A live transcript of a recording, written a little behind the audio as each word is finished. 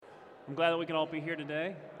I'm glad that we can all be here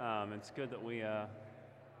today. It's good that we have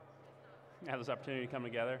this opportunity to come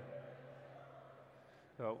together.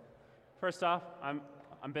 So, first off, I'm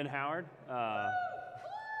Ben Howard.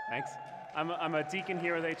 Thanks. I'm a deacon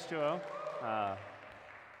here with H2O,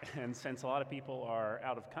 and since a lot of people are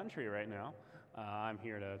out of country right now, I'm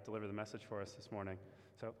here to deliver the message for us this morning.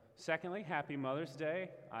 So, secondly, happy Mother's Day.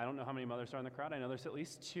 I don't know how many mothers are in the crowd. I know there's at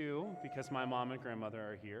least two because my mom and grandmother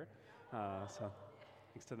are here. So,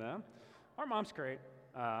 thanks to them. Our mom's great.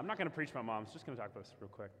 I'm not going to preach about moms. Just going to talk about this real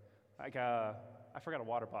quick. I forgot a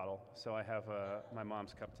water bottle, so I have my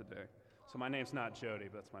mom's cup today. So my name's not Jody,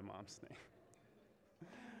 but that's my mom's name.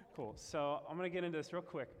 Cool. So I'm going to get into this real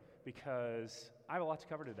quick because I have a lot to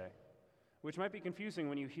cover today, which might be confusing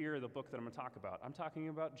when you hear the book that I'm going to talk about. I'm talking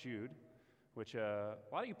about Jude, which a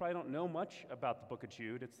lot of you probably don't know much about the book of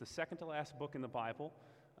Jude. It's the second to last book in the Bible.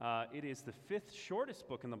 It is the fifth shortest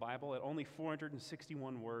book in the Bible at only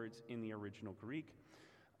 461 words in the original Greek.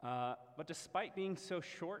 But despite being so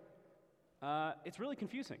short, it's really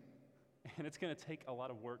confusing. And it's going to take a lot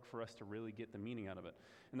of work for us to really get the meaning out of it.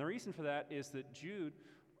 And the reason for that is that Jude,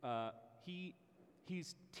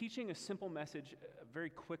 he's teaching a simple message very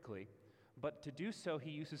quickly. But to do so, he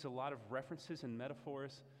uses a lot of references and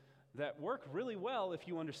metaphors that work really well if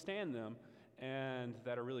you understand them, and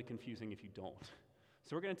that are really confusing if you don't.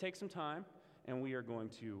 So we're going to take some time, and we are going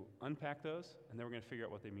to unpack those, and then we're going to figure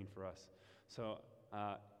out what they mean for us. So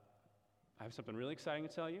I have something really exciting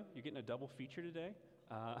to tell you. You're getting a double feature today.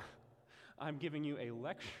 I'm giving you a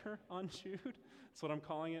lecture on Jude, that's what I'm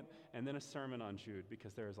calling it, and then a sermon on Jude,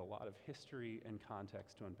 because there is a lot of history and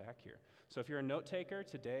context to unpack here. So if you're a note taker,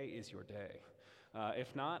 today is your day.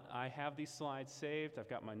 If not, I have these slides saved. I've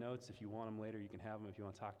got my notes. If you want them later, you can have them. If you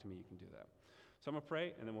want to talk to me, you can do that. So I'm going to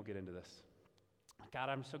pray, and then we'll get into this. God,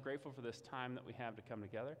 I'm so grateful for this time that we have to come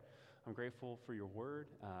together. I'm grateful for your word,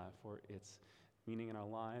 for its meaning in our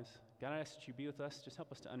lives. God, I ask that you be with us. Just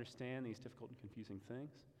help us to understand these difficult and confusing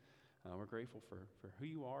things. We're grateful for who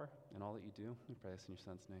you are and all that you do. We pray this in your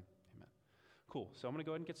son's name. Amen. Cool. So I'm going to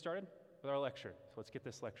go ahead and get started with our lecture. So let's get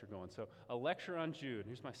this lecture going. So a lecture on Jude.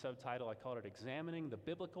 Here's my subtitle. I call it Examining the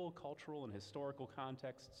Biblical, Cultural, and Historical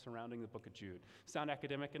Context Surrounding the Book of Jude. Sound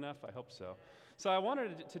academic enough? I hope so. So I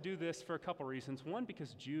wanted to do this for a couple reasons. One,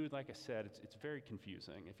 because Jude, like I said, it's very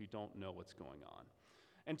confusing if you don't know what's going on.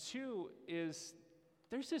 And two is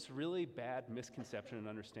there's this really bad misconception and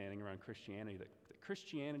understanding around Christianity that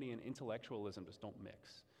Christianity and intellectualism just don't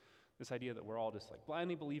mix. This idea that we're all just like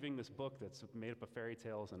blindly believing this book that's made up of fairy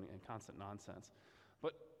tales and constant nonsense.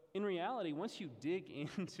 But in reality, once you dig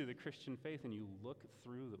into the Christian faith and you look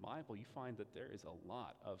through the Bible, you find that there is a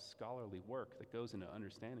lot of scholarly work that goes into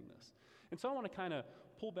understanding this. And so I want to kind of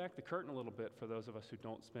pull back the curtain a little bit for those of us who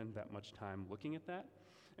don't spend that much time looking at that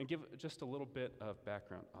and give just a little bit of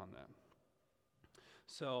background on that.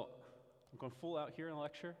 So I'm going full out here in the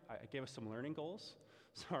lecture. I gave us some learning goals.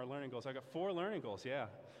 So our learning goals, I got 4 learning goals, yeah.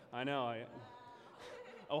 I know.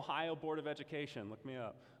 Ohio Board of Education, look me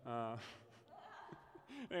up.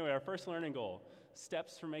 Anyway, our first learning goal,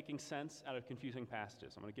 steps for making sense out of confusing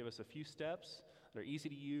passages. I'm going to give us a few steps that are easy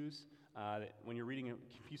to use. When you're reading a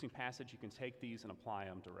confusing passage, you can take these and apply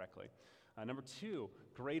them directly. Number 2,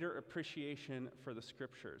 greater appreciation for the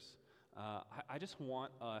scriptures. I just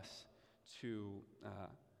want us to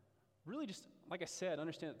really just, like I said,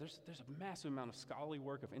 understand that there's a massive amount of scholarly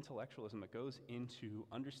work of intellectualism that goes into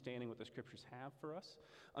understanding what the scriptures have for us,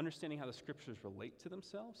 understanding how the scriptures relate to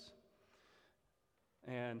themselves,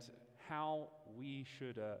 and how we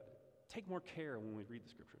should take more care when we read the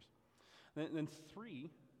scriptures. Then 3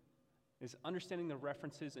 is understanding the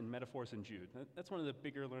references and metaphors in Jude. That's one of the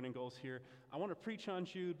bigger learning goals here. I want to preach on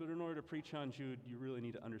Jude, but in order to preach on Jude, you really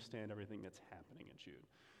need to understand everything that's happening in Jude.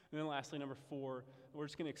 And then lastly, number 4, we're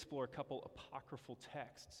just going to explore a couple apocryphal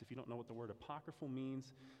texts. If you don't know what the word apocryphal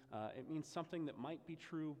means, it means something that might be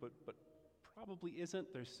true, but probably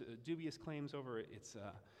isn't. There's dubious claims over its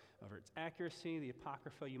accuracy. The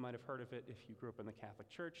Apocrypha, you might have heard of it if you grew up in the Catholic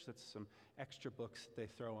Church. That's some extra books they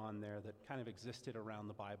throw on there that kind of existed around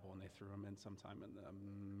the Bible, and they threw them in sometime in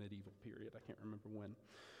the medieval period. I can't remember when.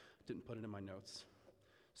 Didn't put it in my notes.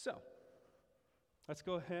 So, let's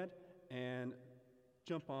go ahead and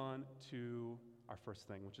jump on to our first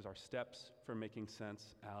thing, which is our steps for making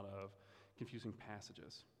sense out of confusing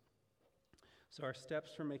passages. So our steps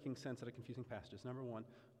for making sense out of confusing passages. Number 1,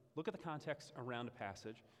 look at the context around a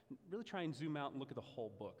passage. Really try and zoom out and look at the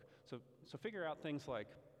whole book. So figure out things like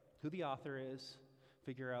who the author is,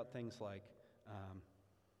 figure out things like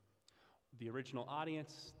the original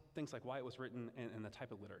audience, things like why it was written and the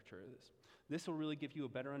type of literature it is. This will really give you a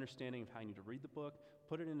better understanding of how you need to read the book,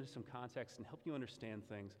 put it into some context, and help you understand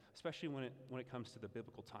things, especially when it comes to the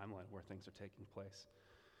biblical timeline where things are taking place.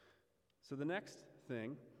 So the next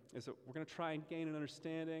thing is that we're going to try and gain an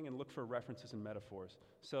understanding and look for references and metaphors.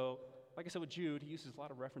 So, like I said with Jude, he uses a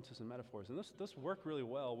lot of references and metaphors, and those work really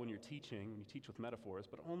well when you're teaching, when you teach with metaphors,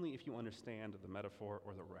 but only if you understand the metaphor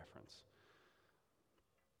or the reference.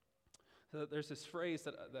 So there's this phrase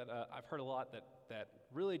that I've heard a lot that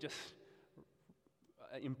really just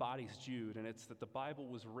embodies Jude, and it's that the Bible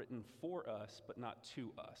was written for us, but not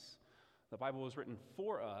to us. The Bible was written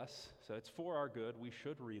for us, so it's for our good. We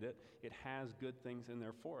should read it. It has good things in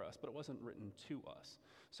there for us, but it wasn't written to us.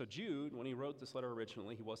 So Jude, when he wrote this letter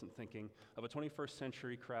originally, he wasn't thinking of a 21st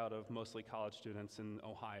century crowd of mostly college students in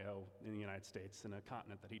Ohio, in the United States, in a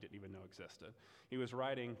continent that he didn't even know existed. He was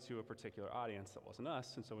writing to a particular audience that wasn't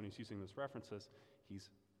us, and so when he's using those references, he's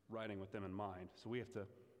writing with them in mind. So we have to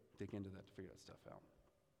dig into that to figure that stuff out.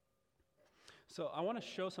 So I want to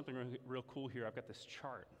show something real cool here. I've got this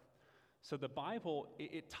chart. So the Bible,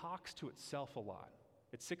 it talks to itself a lot.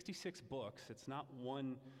 It's 66 books. It's not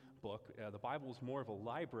one book. The Bible is more of a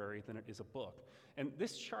library than it is a book. And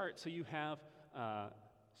this chart, so you have, so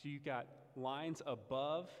you got lines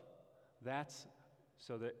above, that's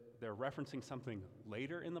so that they're referencing something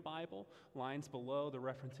later in the Bible. Lines below, they're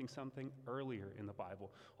referencing something earlier in the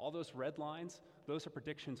Bible. All those red lines, those are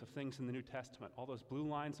predictions of things in the New Testament. All those blue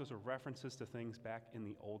lines, those are references to things back in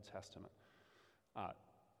the Old Testament.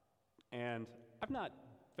 And I've not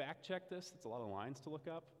fact-checked this. It's a lot of lines to look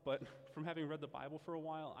up. But from having read the Bible for a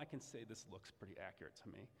while, I can say this looks pretty accurate to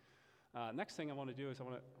me. Next thing I want to do is I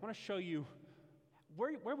want to show you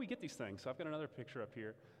where we get these things. So I've got another picture up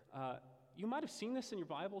here. You might have seen this in your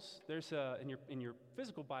Bibles. There's in your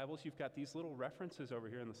physical Bibles, you've got these little references over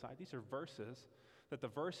here on the side. These are verses that the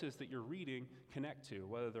verses that you're reading connect to,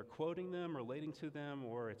 whether they're quoting them, relating to them,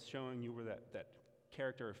 or it's showing you where that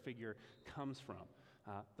character or figure comes from.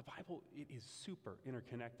 The Bible, it is super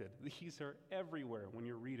interconnected. These are everywhere. When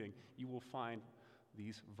you're reading, you will find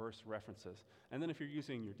these verse references. And then if you're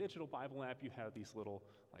using your digital Bible app, you have these little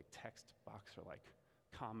like text box or like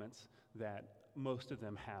comments that most of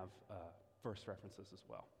them have verse references as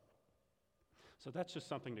well. So that's just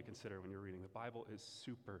something to consider when you're reading. The Bible is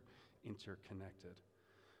super interconnected.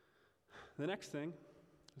 The next thing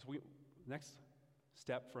is next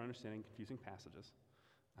step for understanding confusing passages.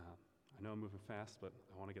 I know I'm moving fast, but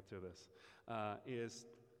I want to get through this, is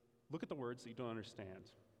look at the words that you don't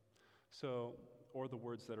understand, or the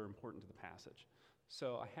words that are important to the passage.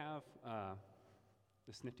 So I have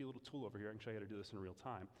this nifty little tool over here. I can show you how to do this in real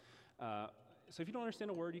time. So if you don't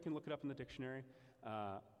understand a word, you can look it up in the dictionary.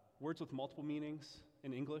 Words with multiple meanings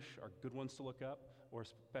in English are good ones to look up, or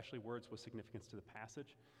especially words with significance to the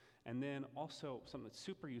passage. And then also something that's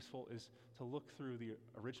super useful is to look through the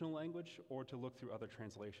original language or to look through other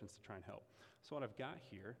translations to try and help. So what I've got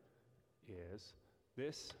here is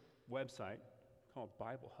this website called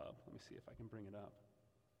Bible Hub. Let me see if I can bring it up.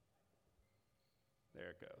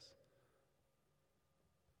 There it goes.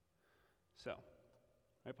 So,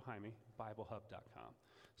 right behind me, BibleHub.com.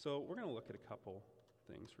 So we're going to look at a couple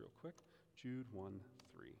things real quick. Jude 1:3.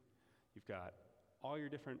 You've got all your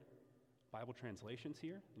different Bible translations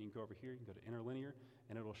here, and you can go over here, you can go to interlinear,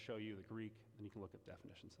 and it'll show you the Greek, and you can look up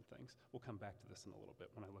definitions and things. We'll come back to this in a little bit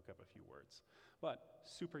when I look up a few words. But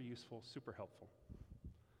super useful, super helpful.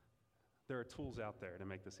 There are tools out there to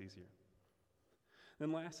make this easier.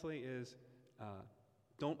 Then lastly is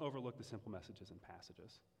don't overlook the simple messages in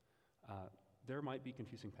passages. There might be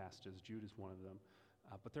confusing passages. Jude is one of them.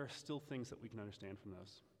 But there are still things that we can understand from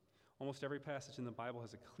those. Almost every passage in the Bible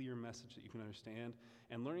has a clear message that you can understand,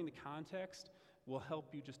 and learning the context will help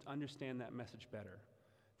you just understand that message better.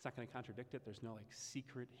 It's not going to contradict it. There's no like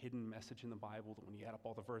secret hidden message in the Bible that when you add up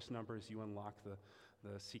all the verse numbers, you unlock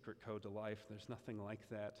the secret code to life. There's nothing like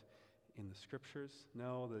that in the scriptures.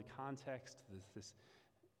 No, the context, this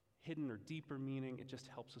hidden or deeper meaning, it just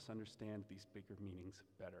helps us understand these bigger meanings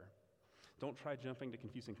better. Don't try jumping to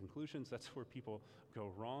confusing conclusions. That's where people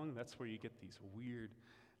go wrong. That's where you get these weird,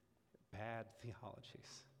 bad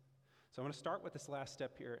theologies. So I'm going to start with this last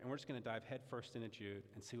step here, and we're just going to dive headfirst into Jude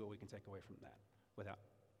and see what we can take away from that without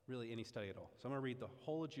really any study at all. So I'm going to read the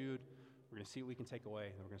whole of Jude. We're going to see what we can take away,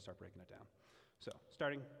 and then we're going to start breaking it down. So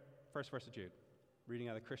starting first verse of Jude, reading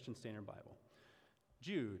out of the Christian Standard Bible.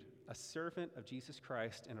 Jude, a servant of Jesus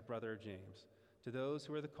Christ and a brother of James, to those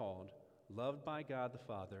who are the called, loved by God the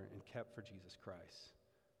Father and kept for Jesus Christ.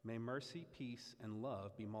 May mercy, peace, and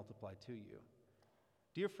love be multiplied to you.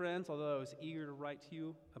 Dear friends, although I was eager to write to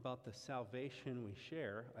you about the salvation we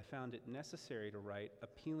share, I found it necessary to write,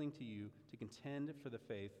 appealing to you to contend for the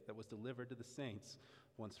faith that was delivered to the saints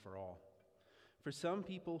once for all. For some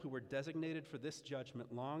people who were designated for this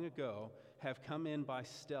judgment long ago have come in by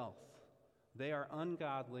stealth. They are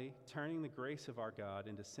ungodly, turning the grace of our God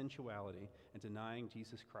into sensuality and denying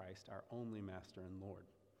Jesus Christ, our only Master and Lord.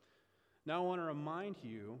 Now I want to remind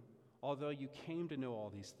you, although you came to know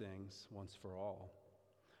all these things once for all,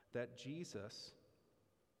 that Jesus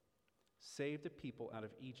saved a people out of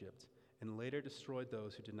Egypt and later destroyed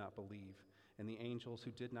those who did not believe, and the angels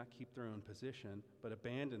who did not keep their own position but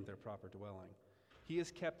abandoned their proper dwelling. He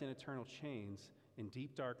is kept in eternal chains in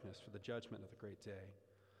deep darkness for the judgment of the great day.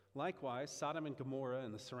 Likewise, Sodom and Gomorrah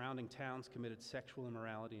and the surrounding towns committed sexual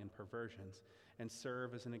immorality and perversions and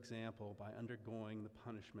serve as an example by undergoing the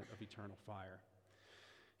punishment of eternal fire.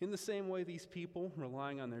 In the same way, these people,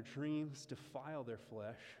 relying on their dreams, defile their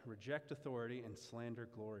flesh, reject authority, and slander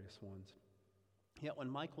glorious ones. Yet when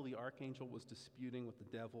Michael the archangel was disputing with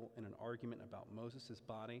the devil in an argument about Moses'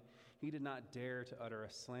 body, he did not dare to utter a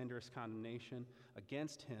slanderous condemnation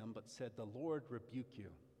against him, but said, "The Lord rebuke you."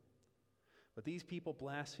 But these people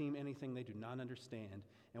blaspheme anything they do not understand,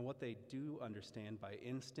 and what they do understand by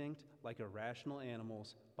instinct, like irrational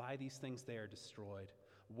animals, by these things they are destroyed.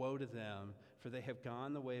 Woe to them, for they have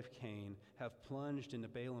gone the way of Cain, have plunged into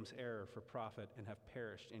Balaam's error for profit, and have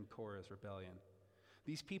perished in Korah's rebellion.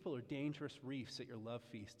 These people are dangerous reefs at your love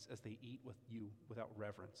feasts as they eat with you without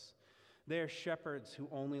reverence. They are shepherds who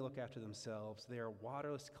only look after themselves. They are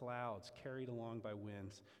waterless clouds carried along by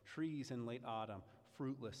winds, trees in late autumn,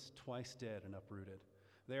 fruitless, twice dead and uprooted.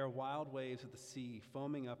 They are wild waves of the sea,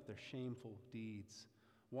 foaming up their shameful deeds,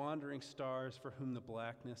 wandering stars for whom the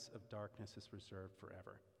blackness of darkness is reserved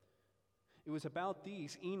forever. It was about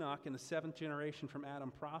these Enoch in the seventh generation from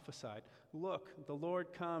Adam prophesied, "Look, the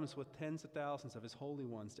Lord comes with tens of thousands of his holy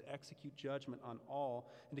ones to execute judgment on all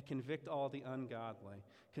and to convict all the ungodly,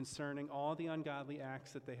 concerning all the ungodly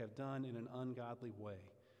acts that they have done in an ungodly way,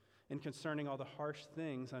 and concerning all the harsh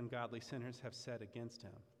things ungodly sinners have said against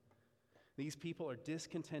him." These people are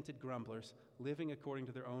discontented grumblers, living according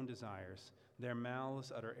to their own desires. Their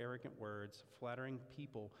mouths utter arrogant words, flattering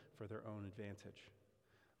people for their own advantage.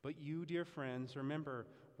 But you, dear friends, remember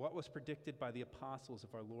what was predicted by the apostles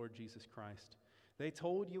of our Lord Jesus Christ. They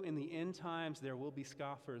told you in the end times there will be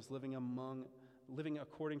scoffers living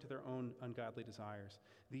according to their own ungodly desires.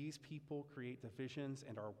 These people create divisions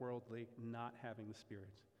and are worldly, not having the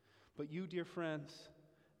Spirit. But you, dear friends,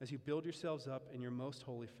 as you build yourselves up in your most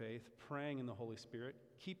holy faith, praying in the Holy Spirit,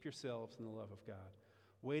 keep yourselves in the love of God,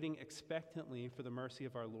 waiting expectantly for the mercy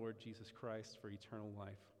of our Lord Jesus Christ for eternal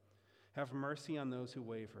life. Have mercy on those who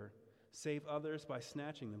waver. Save others by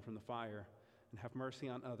snatching them from the fire, and have mercy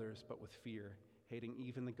on others, but with fear, hating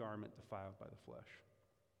even the garment defiled by the flesh.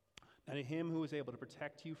 And to him who is able to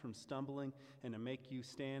protect you from stumbling and to make you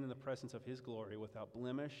stand in the presence of his glory without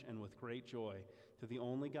blemish and with great joy, to the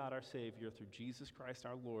only God our Savior, through Jesus Christ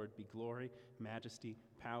our Lord, be glory, majesty,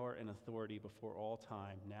 power, and authority before all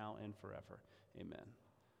time, now and forever. Amen.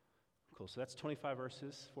 Cool. So that's 25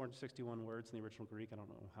 verses, 461 words in the original Greek. I don't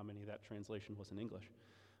know how many of that translation was in English.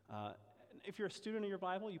 If you're a student of your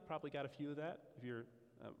Bible, you probably got a few of that. If you're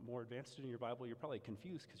a more advanced student of your Bible, you're probably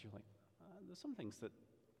confused because you're like, there's some things that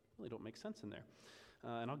really don't make sense in there.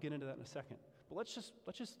 And I'll get into that in a second. But let's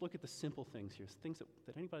just look at the simple things here, things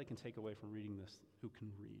that anybody can take away from reading this who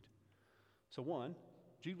can read. So one,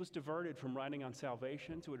 Jude was diverted from writing on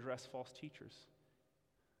salvation to address false teachers.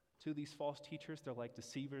 Two, these false teachers, they're like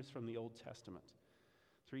deceivers from the Old Testament.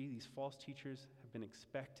 Three, these false teachers have been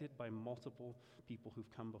expected by multiple people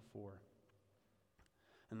who've come before.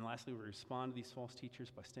 And lastly, we respond to these false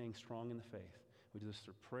teachers by staying strong in the faith. We do this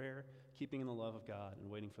through prayer, keeping in the love of God,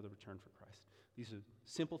 and waiting for the return for Christ. These are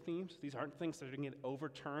simple themes. These aren't things that are going to get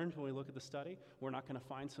overturned when we look at the study. We're not going to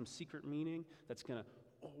find some secret meaning that's going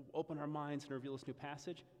to open our minds and reveal this new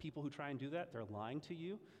passage. People who try and do that, they're lying to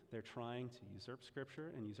you. They're trying to usurp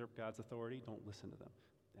Scripture and usurp God's authority. Don't listen to them.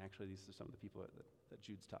 Actually, these are some of the people that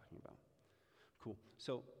Jude's talking about. Cool.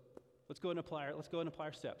 So let's go ahead and apply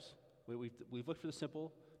our steps. We've looked for the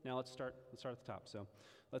simple. Now let's start at the top. So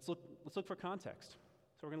let's look for context.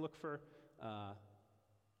 So we're going to look for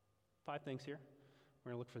 5 things here.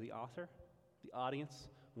 We're going to look for the author, the audience,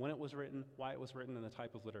 when it was written, why it was written, and the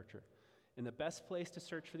type of literature. And the best place to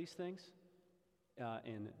search for these things,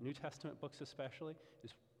 in New Testament books especially,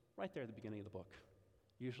 is right there at the beginning of the book.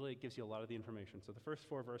 Usually it gives you a lot of the information. So the first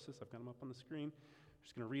 4 verses, I've got them up on the screen. I'm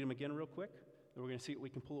just going to read them again real quick, and we're going to see what we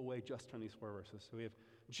can pull away just from these 4 verses. So we have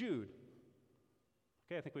Jude.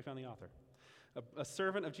 Okay, I think we found the author. A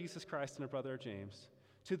servant of Jesus Christ and a brother of James.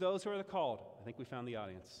 To those who are the called, I think we found the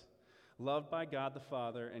audience, loved by God the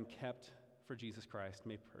Father and kept for Jesus Christ,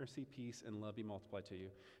 may mercy, peace, and love be multiplied to you.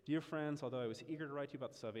 Dear friends, although I was eager to write to you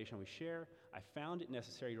about the salvation we share, I found it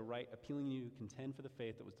necessary to write appealing you to contend for the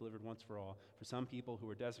faith that was delivered once for all. For some people who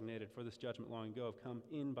were designated for this judgment long ago have come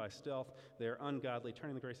in by stealth. They are ungodly,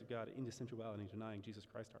 turning the grace of God into sensuality, denying Jesus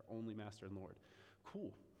Christ, our only Master and Lord.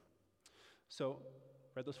 Cool. So,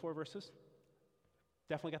 read those 4 verses.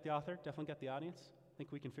 Definitely got the author, definitely got the audience. I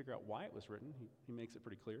think we can figure out why it was written. He makes it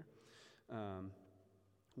pretty clear.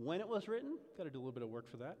 When it was written, got to do a little bit of work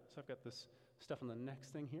for that. So I've got this stuff on the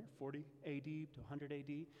next thing here, 40 AD to 100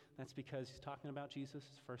 AD. That's because he's talking about Jesus,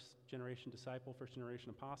 first generation disciple, first generation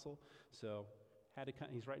apostle. So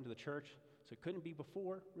he's writing to the church. So it couldn't be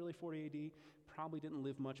before, really 40 AD. Probably didn't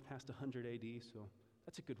live much past 100 AD, so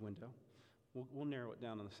that's a good window. We'll narrow it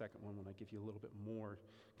down on the second one when I give you a little bit more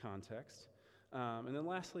context. And then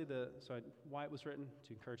lastly, why it was written,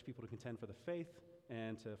 to encourage people to contend for the faith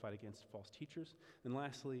and to fight against false teachers. And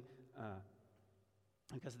lastly,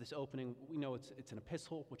 because of this opening, we know it's an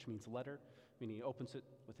epistle, which means letter, meaning he opens it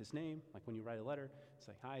with his name. Like when you write a letter, it's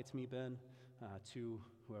like, hi, it's me, Ben, to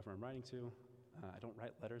whoever I'm writing to. I don't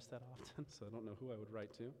write letters that often, so I don't know who I would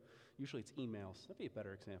write to. Usually it's emails. That'd be a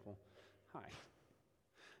better example. Hi.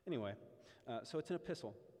 Anyway, so it's an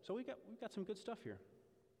epistle. So we've got some good stuff here.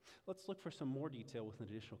 Let's look for some more detail with an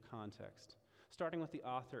additional context, starting with the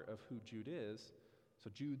author of who Jude is. So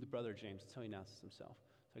Jude, the brother of James, that's how he announces himself.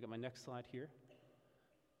 So I got my next slide here.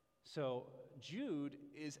 So Jude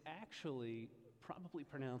is actually probably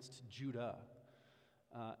pronounced Judah.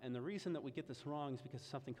 And the reason that we get this wrong is because of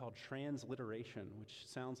something called transliteration, which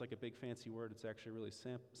sounds like a big fancy word. It's actually really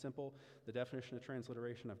simple. The definition of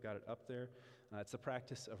transliteration, I've got it up there. It's the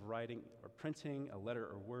practice of writing or printing a letter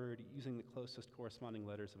or word using the closest corresponding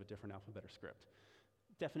letters of a different alphabet or script.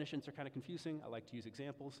 Definitions are kind of confusing. I like to use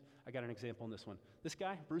examples. I got an example in this one. This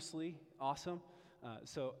guy, Bruce Lee, awesome.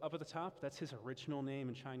 So up at the top, that's his original name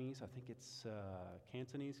in Chinese. I think it's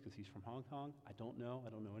Cantonese because he's from Hong Kong. I don't know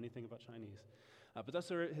anything about Chinese. But that's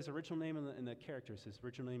his original name in the characters. His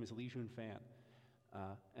original name is Li Junfan.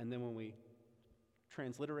 And then when we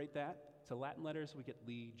transliterate that to Latin letters, we get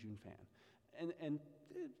Li Junfan. And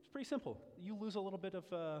it's pretty simple. You lose a little bit of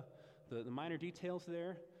the minor details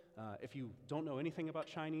there. If you don't know anything about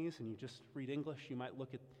Chinese and you just read English, you might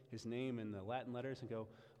look at his name in the Latin letters and go,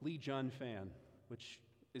 Li Junfan, which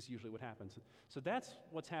is usually what happens. So that's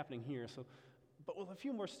what's happening here. But with a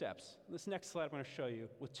few more steps. This next slide I'm going to show you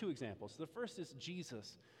with 2 examples. The first is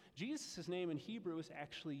Jesus. Jesus' name in Hebrew is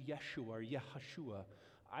actually Yeshua or Yehashua.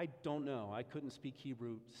 I don't know. I couldn't speak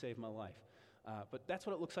Hebrew to save my life. But that's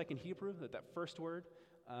what it looks like in Hebrew, that first word.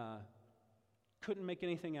 Couldn't make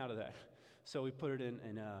anything out of that. So we put it in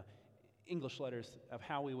English letters of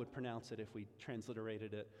how we would pronounce it if we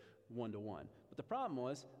transliterated it 1-to-1. But the problem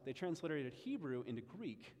was they transliterated Hebrew into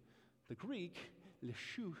Greek. The Greek,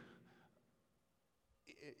 Leshu,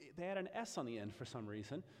 they had an S on the end for some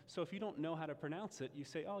reason. So if you don't know how to pronounce it, you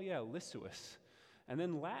say, oh yeah, Lisuus. And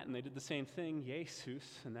then Latin, they did the same thing,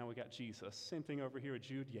 Jesus, and now we got Jesus. Same thing over here with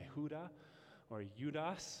Jude, Yehuda, or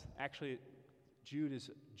Judas. Actually, Jude is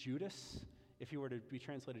Judas. If you were to be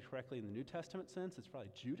translated correctly in the New Testament sense, it's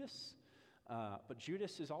probably Judas. But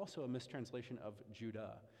Judas is also a mistranslation of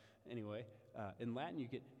Judah. Anyway, in Latin you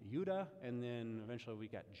get Judah, and then eventually we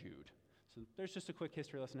got Jude. So there's just a quick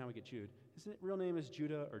history lesson how we get Jude. His real name is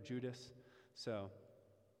Judah or Judas. So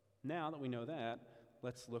now that we know that,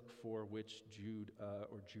 let's look for which Jude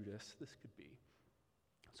or Judas this could be.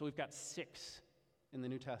 So we've got 6 in the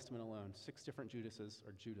New Testament alone, 6 different Judases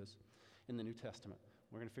or Judas in the New Testament.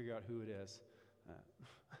 We're going to figure out who it is.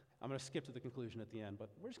 I'm going to skip to the conclusion at the end, but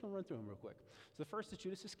we're just going to run through them real quick. So the first is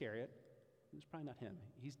Judas Iscariot. It's probably not him.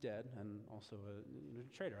 He's dead and also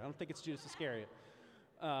a traitor. I don't think it's Judas Iscariot.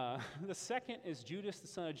 The second is Judas, the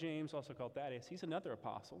son of James, also called Thaddeus. He's another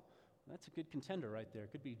apostle. That's a good contender right there.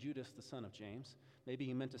 It could be Judas, the son of James. Maybe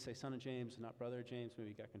he meant to say son of James, not brother of James. Maybe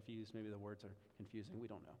he got confused. Maybe the words are confusing. We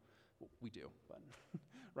don't know. Well, we do, but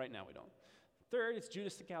right now we don't. Third, it's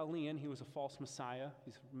Judas the Galilean. He was a false Messiah.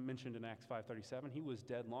 He's mentioned in Acts 5:37. He was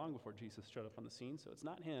dead long before Jesus showed up on the scene, so it's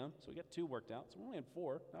not him. So we got 2 worked out. So we only had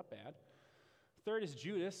 4. Not bad. Third is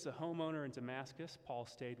Judas, a homeowner in Damascus. Paul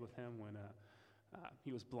stayed with him when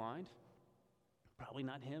he was blind. Probably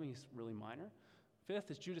not him. He's really minor. Fifth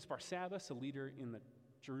is Judas Barsabbas, a leader in the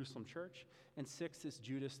Jerusalem church. And sixth is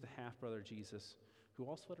Judas, the half-brother of Jesus, who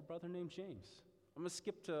also had a brother named James. I'm going to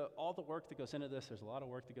skip to all the work that goes into this. There's a lot of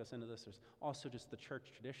work that goes into this. There's also just the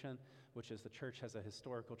church tradition, which is the church has a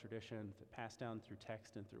historical tradition that passed down through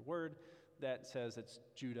text and through word that says it's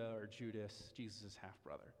Judah or Judas, Jesus'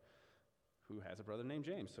 half-brother, who has a brother named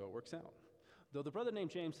James, so it works out. Though the brother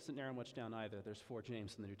named James doesn't narrow much down either. There's 4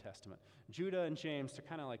 James in the New Testament. Judah and James, they're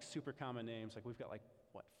kind of like super common names. Like we've got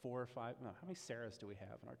 4 or 5? No, how many Sarahs do we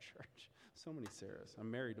have in our church? So many Sarahs. I'm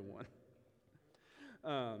married to one.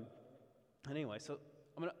 Anyway, so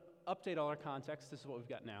I'm going to update all our context. This is what we've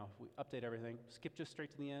got now. We update everything. Skip just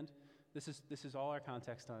straight to the end. This is all our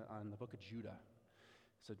context on the book of Judah.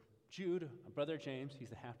 So Jude, a brother of James,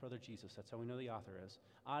 he's the half-brother of Jesus. That's how we know the author is.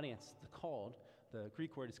 Audience, the called. The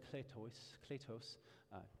Greek word is kletos.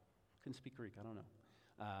 Couldn't speak Greek, I don't know.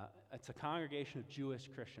 It's a congregation of Jewish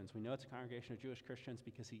Christians. We know it's a congregation of Jewish Christians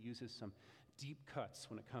because he uses some deep cuts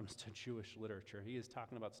when it comes to Jewish literature. He is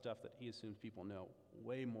talking about stuff that he assumes people know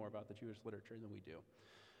way more about the Jewish literature than we do.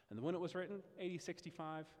 And when it was written, AD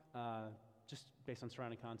 65, just based on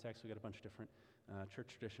surrounding context, we got a bunch of different church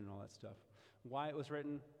tradition and all that stuff. Why it was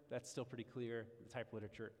written, that's still pretty clear. The type of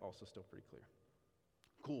literature, also still pretty clear.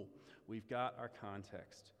 Cool. We've got our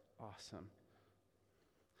context. Awesome.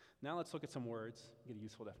 Now let's look at some words, get a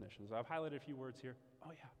useful definition. So I've highlighted a few words here.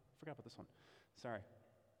 Oh yeah, forgot about this one. Sorry.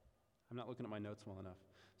 I'm not looking at my notes well enough.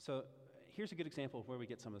 So here's a good example of where we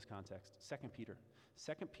get some of this context. 2 Peter.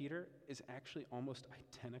 2 Peter is actually almost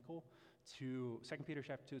identical to 2 Peter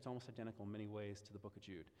chapter 2. It's almost identical in many ways to the book of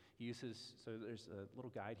Jude. He uses, so there's a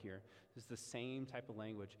little guide here. This is the same type of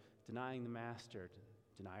language. Denying the master,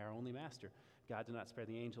 deny our only master. God did not spare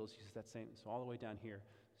the angels, uses that same, so all the way down here.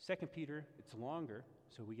 2 Peter, it's longer,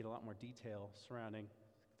 so we get a lot more detail surrounding,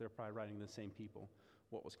 they're probably writing the same people,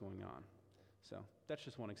 what was going on. So that's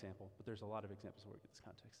just one example, but there's a lot of examples where we get this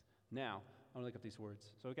context. Now, I'm going to look up these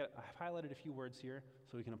words. So I've highlighted a few words here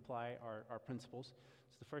so we can apply our principles.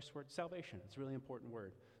 So the first word, salvation. It's a really important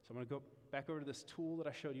word. So I'm going to go back over to this tool that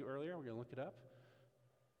I showed you earlier. We're going to look it up.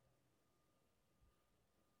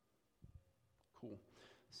 Cool.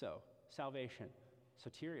 So, salvation,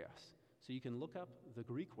 soterios. So you can look up the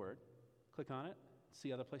Greek word, click on it,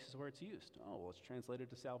 see other places where it's used. Oh, well, it's translated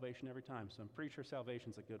to salvation every time, so I'm pretty sure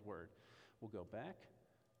salvation's a good word. We'll go back,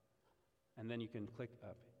 and then you can click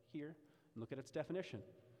up here and look at its definition.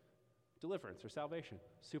 Deliverance or salvation,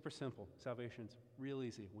 super simple. Salvation's real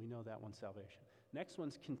easy. We know that one's salvation. Next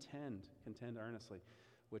one's contend earnestly,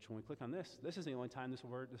 which when we click on this is the only time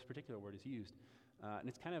this particular word is used. And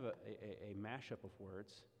it's kind of a mashup of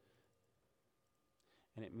words.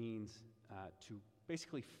 And it means to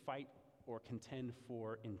basically fight or contend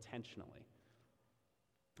for intentionally.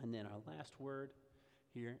 And then our last word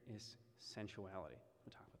here is sensuality.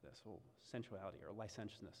 We'll talk about this. Sensuality or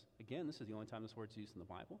licentiousness. Again, this is the only time this word's used in the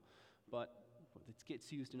Bible, but it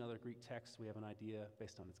gets used in other Greek texts. We have an idea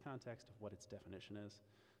based on its context of what its definition is.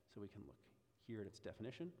 So we can look here at its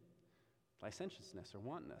definition. Licentiousness or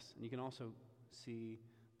wantonness. And you can also see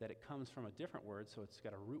that it comes from a different word, so it's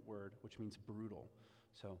got a root word, which means brutal.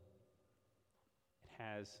 So it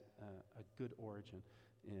has a good origin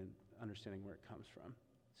in understanding where it comes from.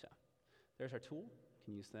 So there's our tool. You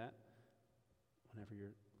can use that whenever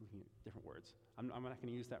you're looking at different words. I'm not going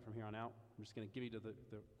to use that from here on out. I'm just going to give you the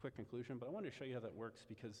quick conclusion, but I wanted to show you how that works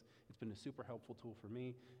because it's been a super helpful tool for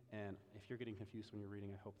me, and if you're getting confused when you're reading,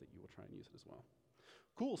 I hope that you will try and use it as well.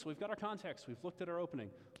 Cool, so we've got our context. We've looked at our opening.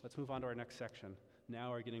 Let's move on to our next section.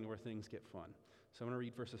 Now we're getting to where things get fun. So I'm going to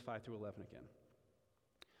read verses 5 through 11 again.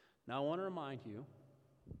 Now I want to remind you,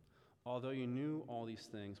 although you knew all these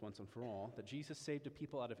things once and for all, that Jesus saved a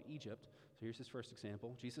people out of Egypt. So here's his first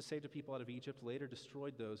example. Jesus saved a people out of Egypt, later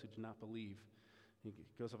destroyed those who did not believe. He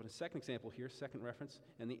goes up in a second example here, second reference.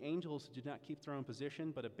 And the angels did not keep their own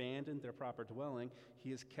position, but abandoned their proper dwelling.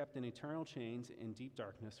 He is kept in eternal chains in deep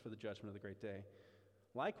darkness for the judgment of the great day.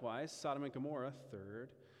 Likewise, Sodom and Gomorrah, third,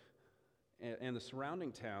 and the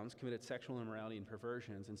surrounding towns committed sexual immorality and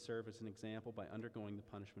perversions and serve as an example by undergoing the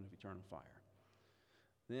punishment of eternal fire.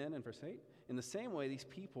 Then in verse 8, in the same way, these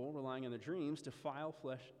people, relying on their dreams, defile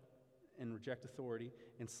flesh and reject authority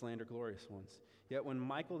and slander glorious ones. Yet when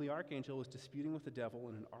Michael the archangel was disputing with the devil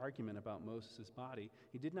in an argument about Moses' body,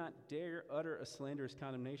 he did not dare utter a slanderous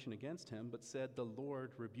condemnation against him, but said, "The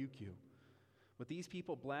Lord rebuke you." But these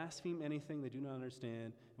people blaspheme anything they do not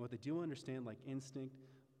understand, and what they do understand by instinct,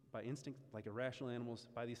 like irrational animals,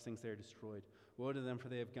 by these things they are destroyed. Woe to them, for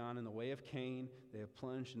they have gone in the way of Cain, they have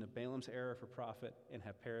plunged into Balaam's error for profit, and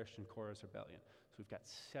have perished in Korah's rebellion. So we've got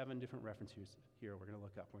 7 different references here we're going to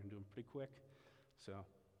look up. We're going to do them pretty quick, so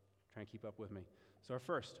try and keep up with me. So our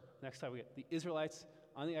first, next time we get the Israelites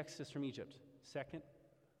on the Exodus from Egypt. Second,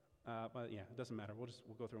 it doesn't matter. We'll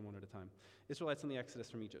go through them one at a time. Israelites on the Exodus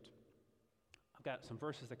from Egypt. I've got some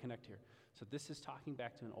verses that connect here. So this is talking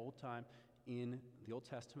back to an old time in the Old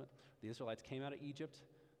Testament. The Israelites came out of Egypt.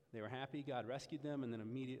 They were happy. God rescued them, and then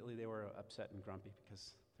immediately they were upset and grumpy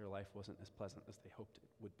because their life wasn't as pleasant as they hoped it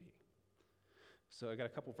would be. So I got a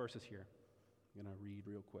couple verses here. I'm going to read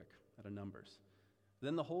real quick out of Numbers.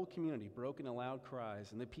 Then the whole community broke into loud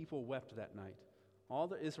cries, and the people wept that night. All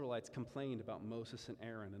the Israelites complained about Moses and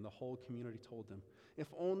Aaron, and the whole community told them, "If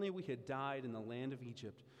only we had died in the land of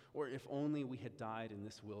Egypt, or if only we had died in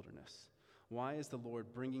this wilderness. Why is the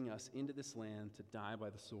Lord bringing us into this land to die by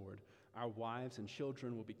the sword? Our wives and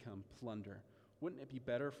children will become plunder. Wouldn't it be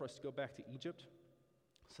better for us to go back to Egypt?"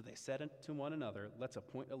 So they said to one another, "Let's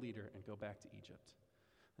appoint a leader and go back to Egypt."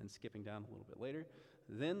 Then skipping down a little bit later,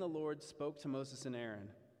 then the Lord spoke to Moses and Aaron,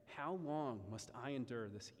 "How long must I endure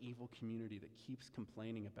this evil community that keeps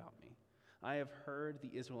complaining about me? I have heard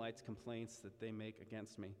the Israelites' complaints that they make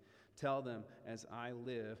against me. Tell them, as I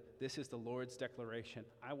live, this is the Lord's declaration.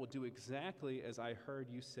 I will do exactly as I heard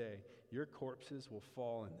you say. Your corpses will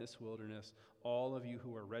fall in this wilderness, all of you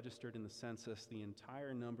who are registered in the census, the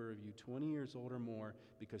entire number of you 20 years old or more,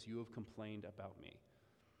 because you have complained about me."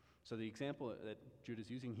 So the example that Judah is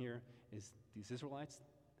using here is these Israelites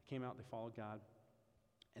came out, they followed God,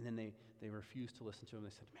 and then they refused to listen to him. They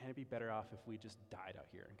said, "Man, it'd be better off if we just died out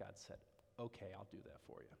here." And God said, "Okay, I'll do that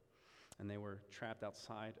for you." And they were trapped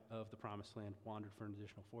outside of the promised land, wandered for an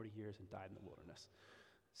additional 40 years, and died in the wilderness.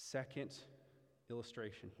 Second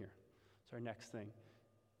illustration here. So our next thing,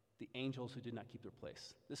 the angels who did not keep their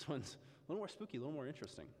place. This one's a little more spooky, a little more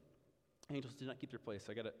interesting. Angels did not keep their place.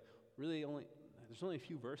 There's only a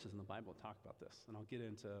few verses in the Bible that talk about this, and I'll get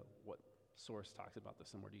into what source talks about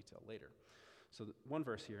this in more detail later. So one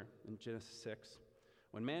verse here in Genesis 6,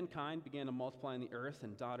 when mankind began to multiply in the earth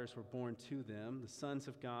and daughters were born to them, the sons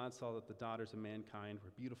of God saw that the daughters of mankind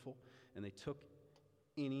were beautiful, and they took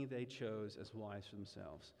any they chose as wives for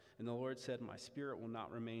themselves. And the Lord said, "My spirit will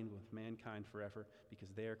not remain with mankind forever,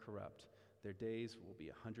 because they are corrupt. Their days will be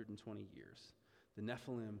 120 years. The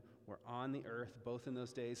Nephilim were on the earth both in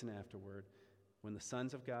those days and afterward, when the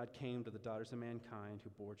sons of God came to the daughters of mankind who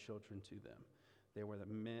bore children to them. They were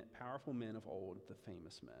the powerful men of old, the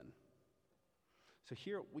famous men." So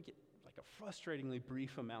here we get like a frustratingly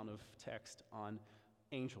brief amount of text on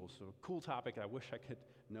angels. So a cool topic I wish I could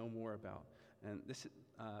know more about. And this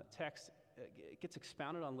text it gets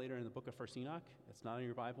expounded on later in the book of 1 Enoch. It's not in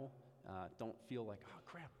your Bible. Don't feel like, oh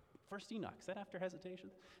crap, 1 Enoch, is that after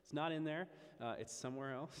Hesitation? It's not in there. It's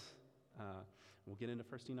somewhere else. We'll get into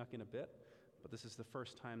 1 Enoch in a bit. But this is the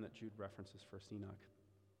first time that Jude references 1 Enoch.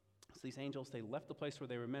 So these angels, they left the place where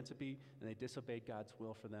they were meant to be, and they disobeyed God's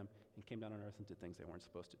will for them and came down on earth and did things they weren't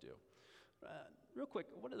supposed to do. Real quick,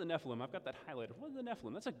 what are the Nephilim? I've got that highlighted. What are the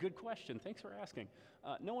Nephilim? That's a good question. Thanks for asking.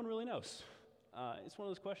 No one really knows. It's one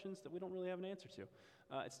of those questions that we don't really have an answer to.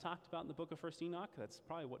 It's talked about in the book of 1 Enoch. That's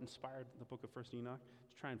probably what inspired the book of 1 Enoch,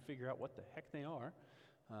 to try and figure out what the heck they are.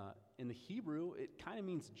 In the Hebrew, it kind of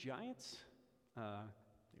means giants.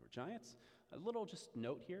 They were giants. A little just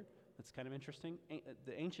note here that's kind of interesting.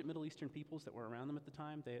 The ancient Middle Eastern peoples that were around them at the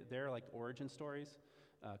time, their like origin stories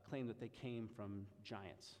claim that they came from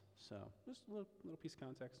giants. So just a little piece of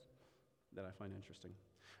context that I find interesting.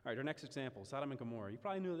 All right, our next example, Sodom and Gomorrah. You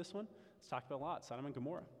probably knew this one. It's talked about a lot, Sodom and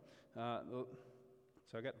Gomorrah.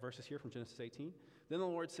 So I got verses here from Genesis 18. Then the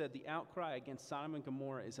Lord said, "The outcry against Sodom and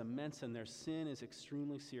Gomorrah is immense, and their sin is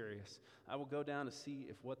extremely serious. I will go down to see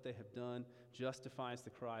if what they have done justifies the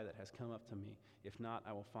cry that has come up to me. If not,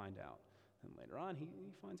 I will find out." And later on, he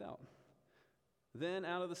finds out. Then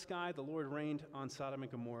out of the sky the Lord rained on Sodom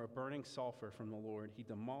and Gomorrah burning sulfur from the Lord. He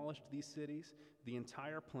demolished these cities, the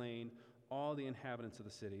entire plain, all the inhabitants of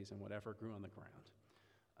the cities, and whatever grew on the ground.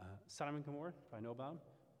 Sodom and Gomorrah, if I know about them,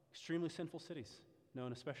 extremely sinful cities,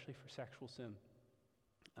 known especially for sexual sin.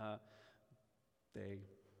 They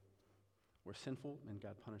were sinful, and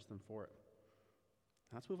God punished them for it.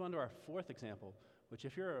 Now let's move on to our fourth example, which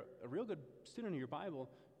if you're a real good student of your Bible,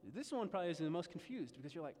 this one probably is the most confused,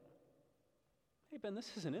 because you're like, "Hey, Ben,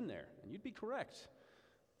 this isn't in there." And you'd be correct.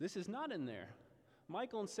 This is not in there.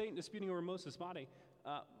 Michael and Satan disputing over Moses' body.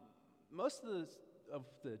 Most of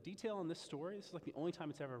the detail in this story, this is like the only time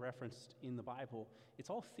it's ever referenced in the Bible. It's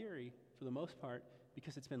all theory for the most part,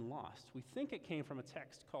 because it's been lost. We think it came from a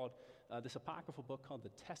text called, this apocryphal book called the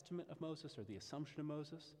Testament of Moses, or the Assumption of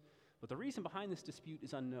Moses. But the reason behind this dispute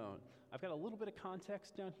is unknown. I've got a little bit of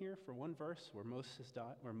context down here for one verse where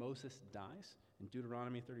Moses dies in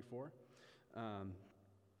Deuteronomy 34. I'll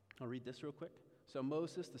read this real quick. "So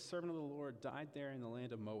Moses, the servant of the Lord, died there in the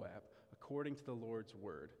land of Moab, according to the Lord's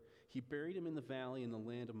word. He buried him in the valley in the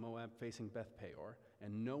land of Moab facing Beth Peor,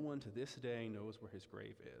 and no one to this day knows where his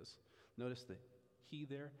grave is." Notice the he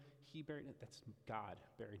there, he buried it. That's God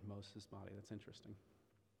buried Moses' body. That's interesting.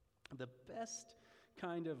 The best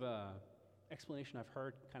kind of explanation I've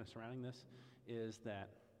heard kind of surrounding this is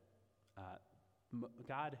that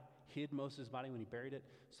God hid Moses' body when he buried it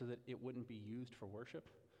so that it wouldn't be used for worship,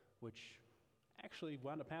 which actually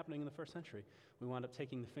wound up happening in the first century. We wound up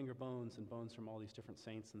taking the finger bones and bones from all these different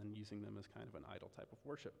saints and then using them as kind of an idol type of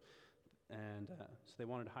worship. And so they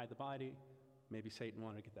wanted to hide the body. Maybe Satan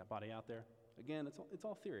wanted to get that body out there. Again, it's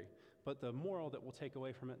all theory. But the moral that we'll take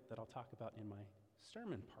away from it that I'll talk about in my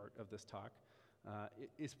sermon part of this talk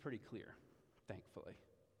is pretty clear, thankfully.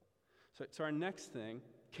 So our next thing,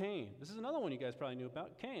 Cain. This is another one you guys probably knew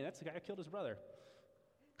about. Cain, that's the guy who killed his brother.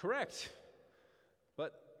 Correct.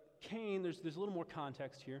 But Cain, there's a little more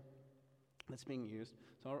context here that's being used.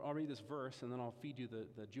 So I'll read this verse, and then I'll feed you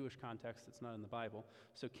the Jewish context that's not in the Bible.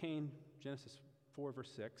 So Cain, Genesis 4,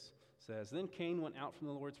 verse 6, says, "Then Cain went out from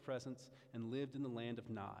the Lord's presence and lived in the land of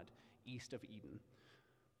Nod, east of Eden."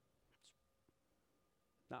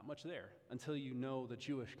 Not much there until you know the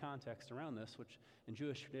Jewish context around this, which in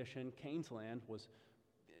Jewish tradition, Cain's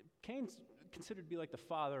considered to be like the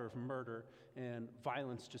father of murder, and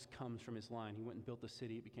violence just comes from his line. He went and built the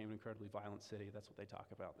city. It became an incredibly violent city. That's what they talk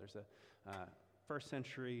about. There's a first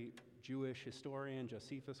century Jewish historian,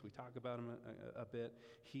 Josephus. We talk about him a bit.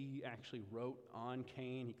 He actually wrote on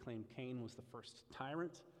Cain. He claimed Cain was the first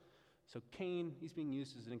tyrant. So Cain, he's being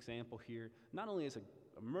used as an example here, not only as a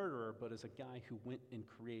murderer, but as a guy who went and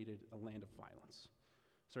created a land of violence.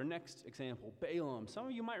 So our next example, Balaam. Some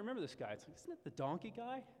of you might remember this guy. It's like, isn't it the donkey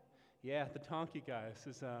guy? Yeah, the donkey guy. This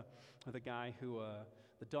is the guy who,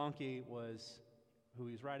 the donkey was, who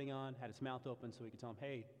he was riding on, had its mouth open so he could tell him,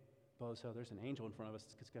 hey, bozo, there's an angel in front of us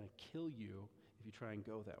that's going to kill you if you try and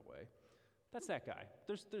go that way. That's that guy.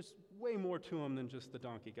 There's way more to him than just the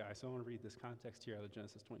donkey guy. So I want to read this context here out of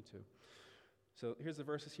Genesis 22. So here's the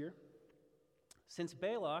verses here. Since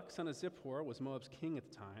Balak, son of Zippor, was Moab's king at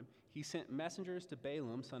the time, he sent messengers to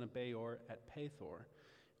Balaam, son of Beor, at Pethor,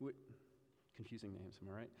 confusing names, am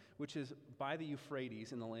I right? Which is by the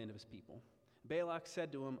Euphrates in the land of his people. Balak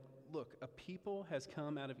said to him, look, a people has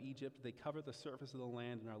come out of Egypt. They cover the surface of the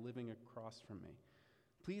land and are living across from me.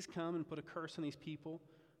 Please come and put a curse on these people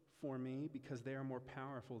for me, because they are more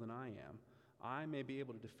powerful than I am. I may be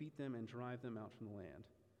able to defeat them and drive them out from the land.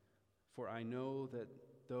 For I know that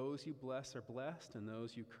those you bless are blessed, and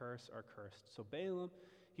those you curse are cursed. So Balaam,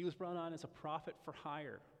 he was brought on as a prophet for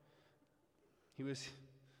hire.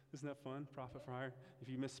 Isn't that fun? Prophet for hire. If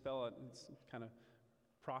you misspell it, it's kind of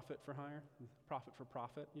prophet for hire. Prophet for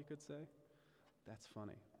profit, you could say. That's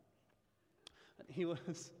funny. He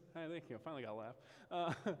was, thank you, I finally got a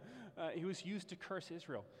laugh. He was used to curse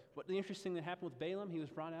Israel. But the interesting thing that happened with Balaam, he was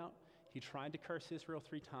brought out. He tried to curse Israel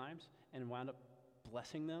 3 times and wound up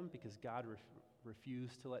blessing them because God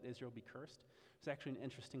refused to let Israel be cursed. There's actually an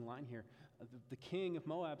interesting line here. The king of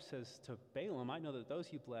Moab says to Balaam, I know that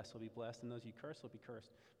those you bless will be blessed and those you curse will be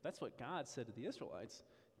cursed. That's what God said to the Israelites.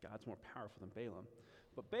 God's more powerful than Balaam.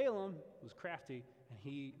 But Balaam was crafty, and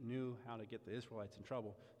he knew how to get the Israelites in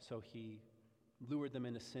trouble, so he lured them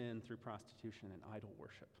into sin through prostitution and idol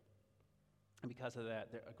worship. And because of that,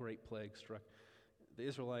 a great plague struck the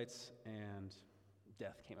Israelites, and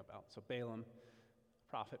death came about. So Balaam,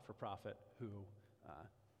 prophet for profit, who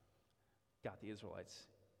got the Israelites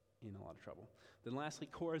in a lot of trouble. Then lastly,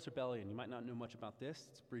 Korah's rebellion. You might not know much about this.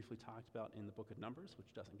 It's briefly talked about in the book of Numbers,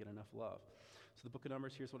 which doesn't get enough love. So the book of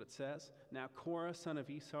Numbers, here's what it says. Now Korah, son of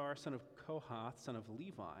Esar, son of Kohath, son of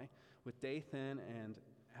Levi, with Dathan and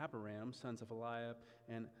Abiram, sons of Eliab,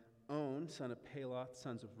 and On, son of Peloth,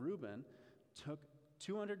 sons of Reuben, took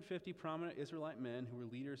 250 prominent Israelite men who were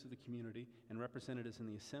leaders of the community and representatives in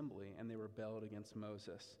the assembly, and they rebelled against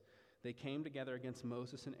Moses. They came together against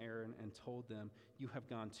Moses and Aaron and told them, you have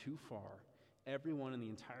gone too far. Everyone in the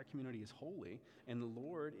entire community is holy, and the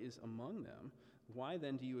Lord is among them. Why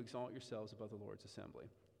then do you exalt yourselves above the Lord's assembly?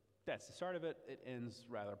 That's the start of it. It ends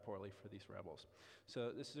rather poorly for these rebels.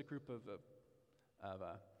 So this is a group of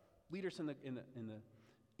leaders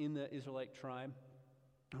in the Israelite tribe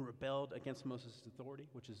who rebelled against Moses' authority,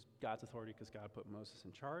 which is God's authority because God put Moses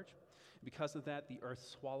in charge. Because of that, the earth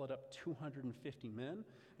swallowed up 250 men,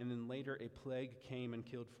 and then later a plague came and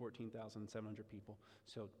killed 14,700 people.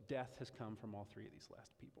 So death has come from all 3 of these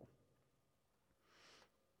last people.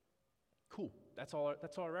 Cool. That's all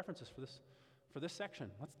our references for this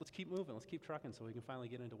section. Let's keep moving. Let's keep trucking so we can finally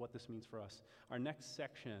get into what this means for us. Our next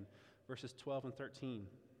section, verses 12 and 13.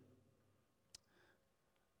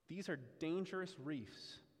 These are dangerous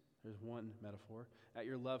reefs, there's one metaphor, at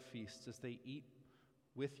your love feasts as they eat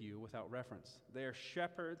with you without reference. They are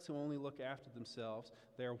shepherds who only look after themselves.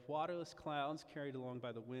 They are waterless clouds carried along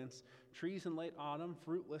by the winds, trees in late autumn,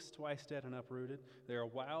 fruitless, twice dead and uprooted. They are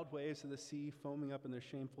wild waves of the sea, foaming up in their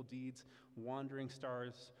shameful deeds, wandering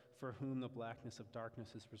stars for whom the blackness of darkness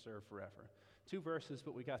is reserved forever. 2 verses,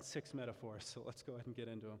 but we got 6 metaphors, so let's go ahead and get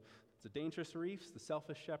into them. The dangerous reefs, the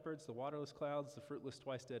selfish shepherds, the waterless clouds, the fruitless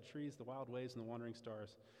twice-dead trees, the wild waves, and the wandering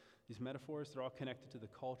stars. These metaphors, they're all connected to the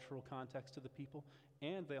cultural context of the people,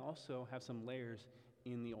 and they also have some layers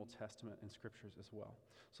in the Old Testament and Scriptures as well.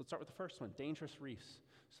 So let's start with the first one, dangerous reefs.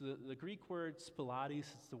 So the Greek word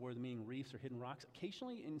spilates, it's the word meaning reefs or hidden rocks.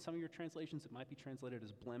 Occasionally, in some of your translations, it might be translated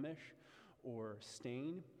as blemish or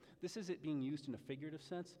stain. This is it being used in a figurative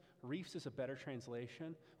sense. Reefs is a better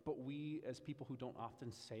translation, but we, as people who don't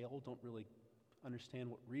often sail, don't really understand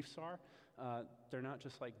what reefs are. They're not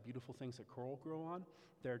just like beautiful things that coral grow on.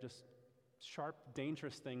 They're just sharp,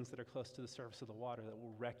 dangerous things that are close to the surface of the water that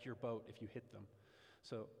will wreck your boat if you hit them.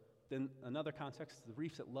 So then another context, the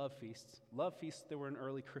reefs at love feasts. Love feasts, they were an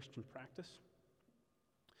early Christian practice.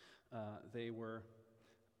 They were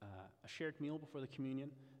a shared meal before the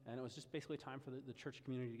communion, and it was just basically time for the church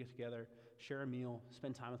community to get together, share a meal,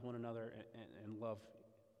 spend time with one another, and love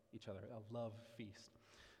each other, a love feast.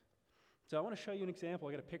 So I want to show you an example.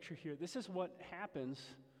 I got a picture here. This is what happens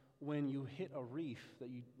when you hit a reef that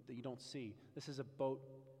you don't see. This is a boat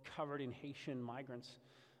covered in Haitian migrants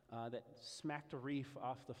that smacked a reef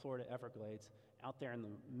off the Florida Everglades out there in the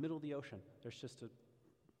middle of the ocean. There's just a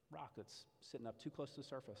rock that's sitting up too close to the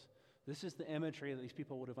surface. This is the imagery that these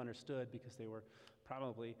people would have understood because they were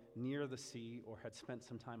probably near the sea or had spent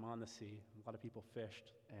some time on the sea. A lot of people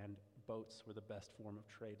fished, and boats were the best form of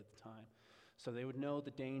trade at the time. So they would know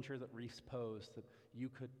the danger that reefs pose, that you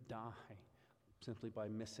could die simply by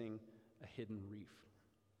missing a hidden reef.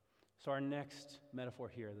 So our next metaphor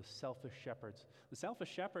here, the selfish shepherds. The selfish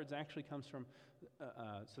shepherds actually comes from,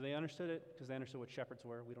 so they understood it because they understood what shepherds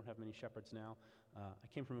were. We don't have many shepherds now. I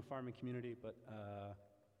came from a farming community, but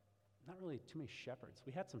not really too many shepherds.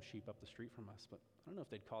 We had some sheep up the street from us, but I don't know if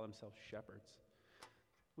they'd call themselves shepherds.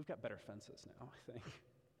 We've got better fences now, I think.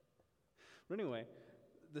 But anyway,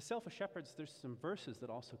 the selfish shepherds, there's some verses that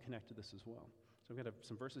also connect to this as well. So we've got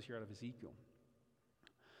some verses here out of Ezekiel.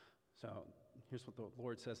 So here's what the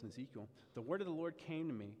Lord says in Ezekiel. The word of the Lord came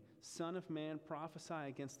to me, Son of man, prophesy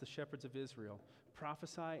against the shepherds of Israel.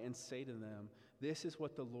 Prophesy and say to them, this is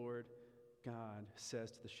what the Lord God says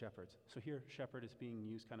to the shepherds. So here, shepherd is being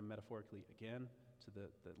used kind of metaphorically again to the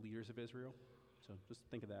leaders of Israel. So just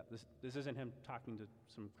think of that. This isn't him talking to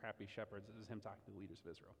some crappy shepherds. This is him talking to the leaders of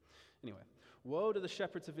Israel. Anyway, woe to the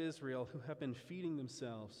shepherds of Israel who have been feeding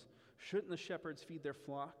themselves. Shouldn't the shepherds feed their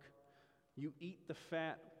flock? You eat the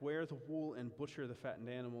fat, wear the wool, and butcher the fattened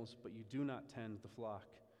animals, but you do not tend the flock.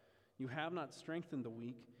 You have not strengthened the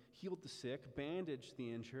weak, healed the sick, bandaged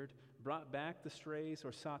the injured, brought back the strays,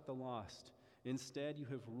 or sought the lost. Instead, you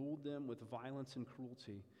have ruled them with violence and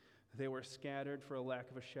cruelty. They were scattered for a lack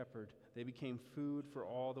of a shepherd. They became food for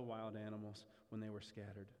all the wild animals when they were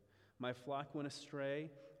scattered. My flock went astray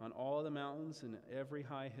on all the mountains and every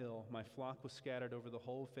high hill. My flock was scattered over the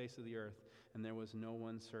whole face of the earth, and there was no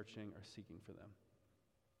one searching or seeking for them.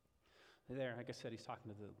 There, like I said, he's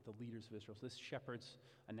talking to the leaders of Israel. So this shepherd's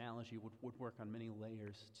analogy would work on many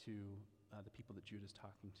layers to the people that Judah's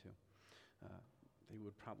talking to. They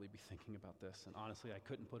would probably be thinking about this. And honestly, I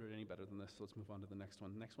couldn't put it any better than this, so let's move on to the next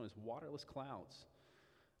one. The next one is waterless clouds.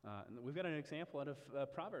 And we've got an example out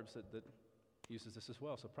of Proverbs that uses this as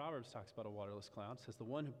well. So Proverbs talks about a waterless cloud. It says, the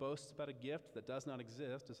one who boasts about a gift that does not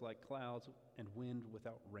exist is like clouds and wind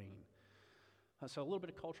without rain. So a little bit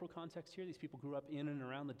of cultural context here. These people grew up in and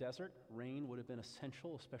around the desert. Rain would have been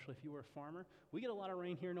essential, especially if you were a farmer. We get a lot of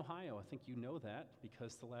rain here in Ohio. I think you know that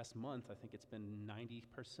because the last month, I think it's been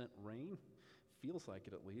 90% rain. Feels like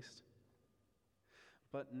it at least.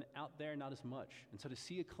 But out there, not as much. And so to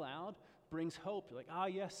see a cloud brings hope. You're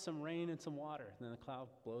like, yes, some rain and some water. And then the cloud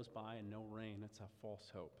blows by and no rain. It's a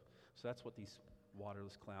false hope. So that's what these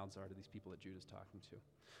waterless clouds are to these people that Judah's talking to.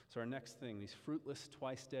 So our next thing, these fruitless,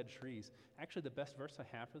 twice-dead trees. Actually, the best verse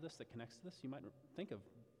I have for this that connects to this, you might think of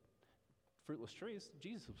fruitless trees.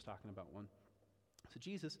 Jesus was talking about one. So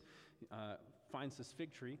Jesus finds this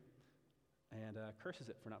fig tree and curses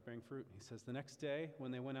it for not bearing fruit. He says, the next day,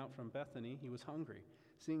 when they went out from Bethany, he was hungry.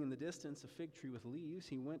 Seeing in the distance a fig tree with leaves,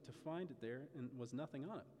 he went to find it there, and was nothing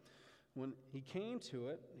on it. When he came to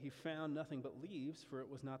it, he found nothing but leaves, for it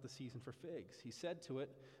was not the season for figs. He said to it,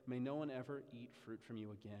 may no one ever eat fruit from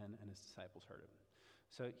you again, and his disciples heard it.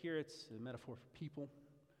 So here it's a metaphor for people.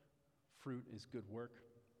 Fruit is good work,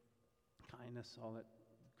 kindness, all that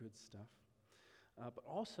good stuff. But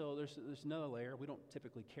also, there's another layer. We don't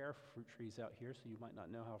typically care for fruit trees out here, so you might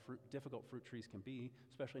not know how difficult fruit trees can be,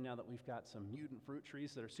 especially now that we've got some mutant fruit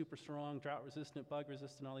trees that are super strong, drought-resistant,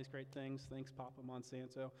 bug-resistant, all these great things. Thanks, Papa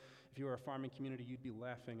Monsanto. If you were a farming community, you'd be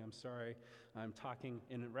laughing. I'm sorry. I'm talking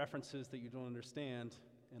in references that you don't understand.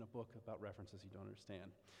 in a book about references you don't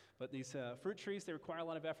understand. But these fruit trees, they require a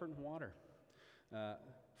lot of effort and water.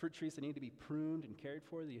 Fruit trees, they need to be pruned and cared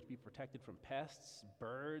for. They have to be protected from pests,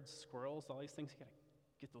 birds, squirrels, all these things. You got to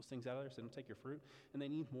get those things out of there so they don't take your fruit. And they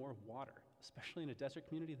need more water. Especially in a desert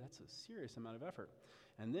community, that's a serious amount of effort.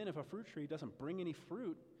 And then if a fruit tree doesn't bring any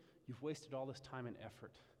fruit, you've wasted all this time and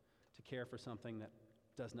effort to care for something that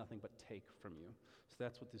does nothing but take from you. So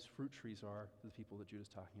that's what these fruit trees are to the people that Judah's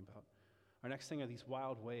talking about. Our next thing are these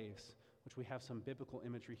wild waves, which we have some biblical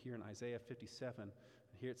imagery here in Isaiah 57.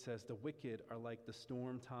 Here it says, "The wicked are like the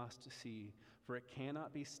storm-tossed sea, for it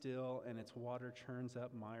cannot be still, and its water churns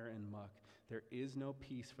up mire and muck. There is no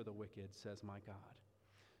peace for the wicked, says my God."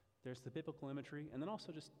 There's the biblical imagery, and then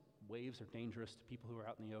also just waves are dangerous to people who are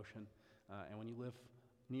out in the ocean. And when you live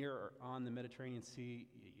near or on the Mediterranean Sea,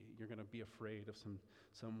 you're going to be afraid of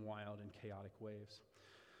some wild and chaotic waves.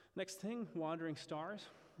 Next thing, wandering stars.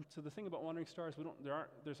 So the thing about wandering stars,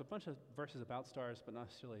 there's a bunch of verses about stars, but not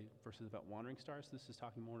necessarily verses about wandering stars. This is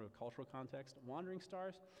talking more to a cultural context. Wandering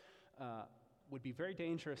stars would be very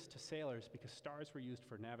dangerous to sailors because stars were used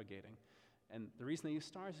for navigating. And the reason they use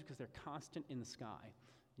stars is because they're constant in the sky.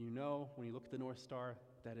 You know, when you look at the North Star,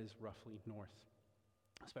 that is roughly north,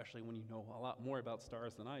 especially when you know a lot more about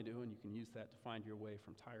stars than I do, and you can use that to find your way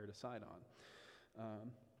from Tyre to Sidon.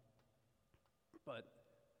 But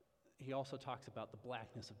he also talks about the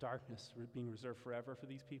blackness of darkness being reserved forever for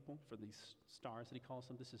these people, for these stars that he calls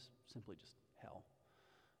them. This is simply just hell.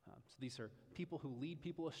 So these are people who lead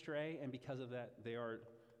people astray, and because of that, they are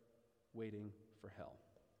waiting for hell.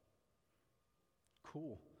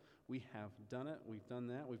 Cool. We have done it. We've done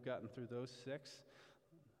that. We've gotten through those 6.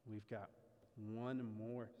 We've got one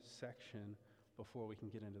more section before we can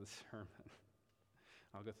get into the sermon.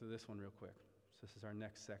 I'll go through this one real quick. So this is our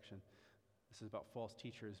next section. This is about false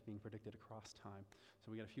teachers being predicted across time.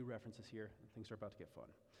 So we got a few references here, and things are about to get fun.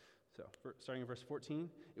 So, starting in verse 14,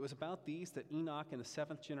 "It was about these that Enoch in the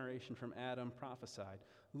 7th generation from Adam prophesied.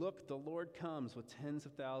 Look, the Lord comes with tens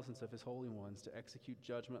of thousands of his holy ones to execute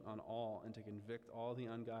judgment on all and to convict all the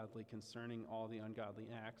ungodly concerning all the ungodly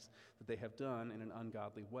acts that they have done in an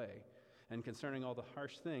ungodly way, and concerning all the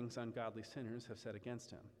harsh things ungodly sinners have said against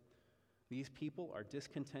him. These people are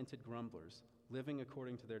discontented grumblers, living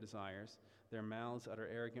according to their desires. Their mouths utter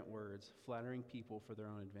arrogant words, flattering people for their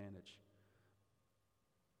own advantage.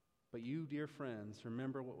 But you, dear friends,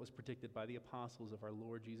 remember what was predicted by the apostles of our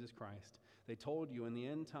Lord Jesus Christ. They told you in the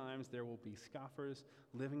end times there will be scoffers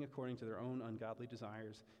living according to their own ungodly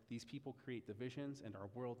desires. These people create divisions and are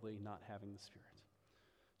worldly, not having the Spirit."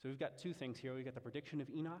 So we've got 2 things here. We've got the prediction of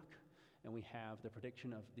Enoch, and we have the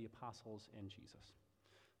prediction of the apostles and Jesus.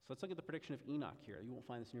 So let's look at the prediction of Enoch here. You won't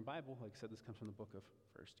find this in your Bible. Like I said, this comes from the book of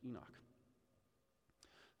 1st Enoch.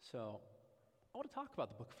 So I want to talk about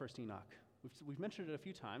the book of 1st Enoch. We've mentioned it a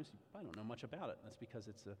few times. You probably don't know much about it. That's because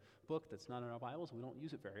it's a book that's not in our Bibles. We don't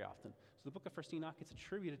use it very often. So the book of 1st Enoch, it's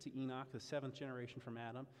attributed to Enoch, the 7th generation from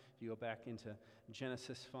Adam. If you go back into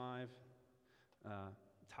Genesis 5,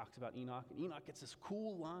 it talks about Enoch. And Enoch gets this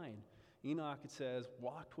cool line. Enoch, it says,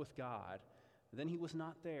 walked with God. And then he was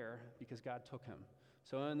not there because God took him.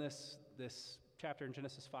 So in this chapter in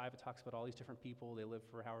Genesis 5, it talks about all these different people. They lived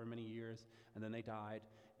for however many years, and then they died.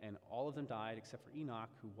 And all of them died except for Enoch,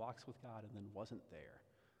 who walks with God and then wasn't there.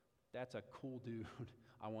 That's a cool dude.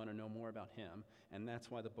 I want to know more about him. And that's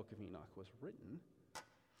why the book of Enoch was written.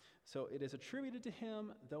 So it is attributed to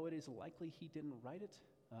him, though it is likely he didn't write it,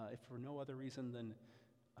 if for no other reason than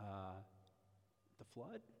the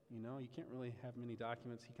flood. You know, you can't really have many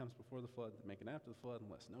documents. He comes before the flood, make it after the flood,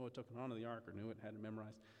 unless Noah took it onto the ark or knew it, had it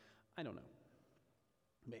memorized. I don't know.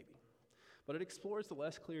 Maybe. But it explores the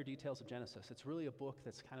less clear details of Genesis. It's really a book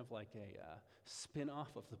that's kind of like a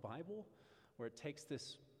spin-off of the Bible, where it takes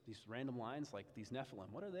these random lines like these Nephilim.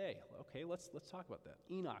 What are they? Okay, let's talk about that.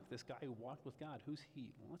 Enoch, this guy who walked with God, who's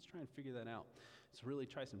he? Well, let's try and figure that out. It's really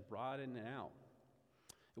tries to broaden it out.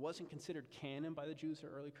 It wasn't considered canon by the Jews or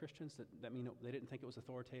early Christians. That means they didn't think it was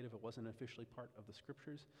authoritative. It wasn't officially part of the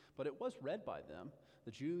scriptures, but it was read by them.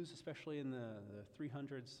 The Jews, especially in the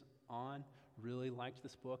 300s on, really liked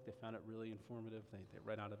this book. They found it really informative. They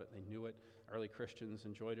read out of it. They knew it. Early Christians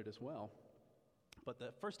enjoyed it as well. But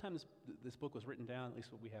the first time this book was written down, at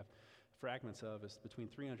least what we have fragments of, is between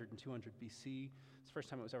 300 and 200 BC. It's the first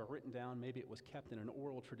time it was ever written down. Maybe it was kept in an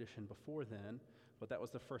oral tradition before then, but that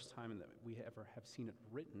was the first time that we ever have seen it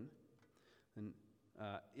written. And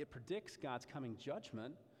it predicts God's coming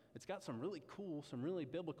judgment. It's got some really cool, some really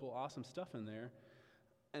biblical, awesome stuff in there.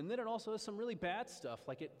 And then it also has some really bad stuff,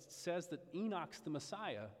 like it says that Enoch's the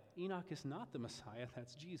Messiah. Enoch is not the Messiah,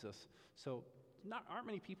 that's Jesus. So aren't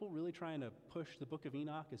many people really trying to push the book of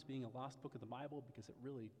Enoch as being a lost book of the Bible because it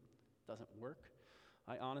really doesn't work.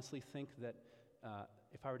 I honestly think that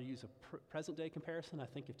if I were to use a present-day comparison, I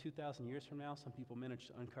think if 2,000 years from now, some people manage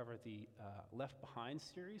to uncover the Left Behind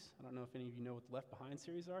series. I don't know if any of you know what the Left Behind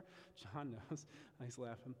series are. John knows. He's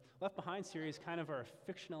laughing. Left Behind series kind of are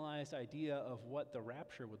a fictionalized idea of what the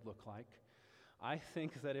rapture would look like. I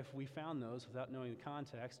think that if we found those without knowing the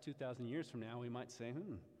context, 2,000 years from now, we might say,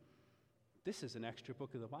 this is an extra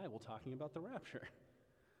book of the Bible talking about the rapture.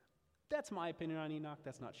 That's my opinion on Enoch.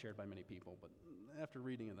 That's not shared by many people, but after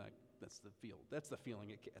reading it, that's the feeling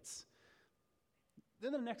it gets.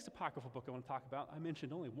 Then the next apocryphal book I want to talk about, I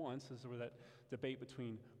mentioned only once, is where that debate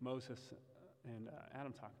between Moses and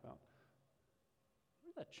Adam talk about.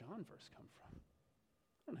 Where did that John verse come from?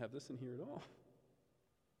 I don't have this in here at all.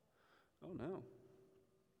 Oh no.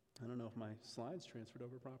 I don't know if my slides transferred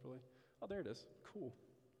over properly. Oh, there it is. Cool.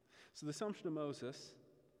 So the Assumption of Moses,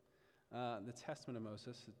 the Testament of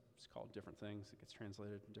Moses, it's called different things. It gets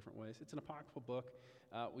translated in different ways. It's an apocryphal book.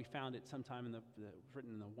 We found it sometime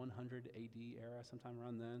written in the 100 AD era, sometime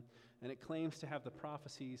around then. And it claims to have the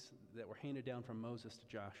prophecies that were handed down from Moses to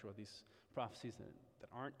Joshua, these prophecies that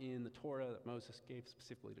aren't in the Torah that Moses gave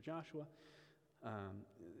specifically to Joshua.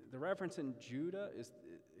 The reference in Judah it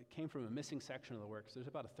came from a missing section of the work. So there's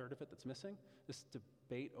about a third of it that's missing. This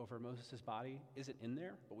debate over Moses' body isn't in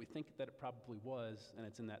there, but we think that it probably was, and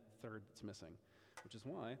it's in that third that's missing, which is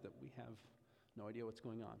why that we have no idea what's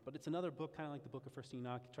going on. But it's another book, kind of like the book of 1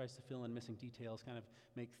 Enoch. It tries to fill in missing details, kind of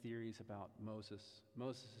make theories about Moses.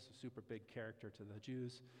 Moses is a super big character to the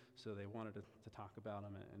Jews, so they wanted to talk about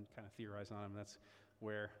him and kind of theorize on him. That's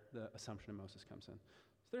where the Assumption of Moses comes in.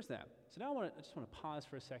 So there's that. So now I just want to pause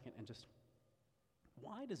for a second and just,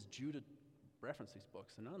 why does Judah reference these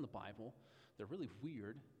books? They're not in the Bible. They're really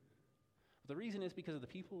weird. But the reason is because the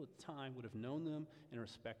people at the time would have known them and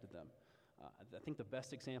respected them. I think the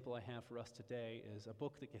best example I have for us today is a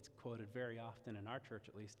book that gets quoted very often in our church,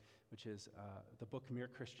 at least, which is the book Mere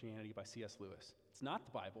Christianity by C.S. Lewis. It's not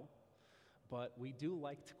the Bible, but we do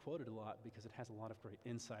like to quote it a lot because it has a lot of great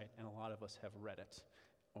insight, and a lot of us have read it,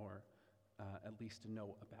 or at least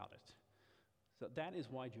know about it. So that is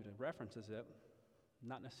why Judah references it,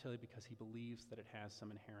 not necessarily because he believes that it has some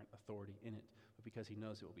inherent authority in it, but because he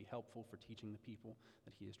knows it will be helpful for teaching the people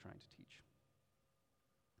that he is trying to teach.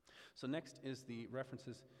 So next is the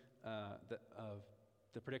references of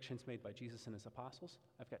the predictions made by Jesus and his apostles.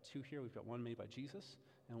 I've got two here. We've got one made by Jesus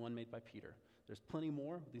and one made by Peter. There's plenty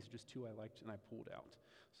more. These are just two I liked and I pulled out.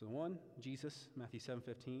 So the one, Jesus, Matthew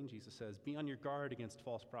 7:15, Jesus says, "Be on your guard against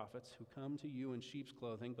false prophets who come to you in sheep's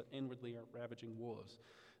clothing, but inwardly are ravaging wolves."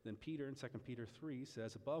 Then Peter in 2 Peter 3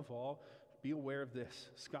 says, "Above all, be aware of this.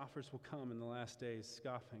 Scoffers will come in the last days,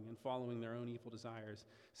 scoffing and following their own evil desires,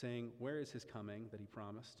 saying, 'Where is his coming that he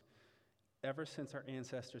promised?' Ever since our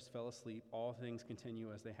ancestors fell asleep, all things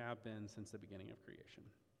continue as they have been since the beginning of creation."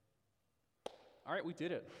 All right, we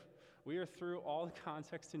did it. We are through all the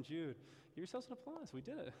context in Jude. Give yourselves an applause. We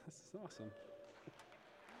did it. This is awesome.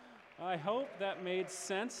 I hope that made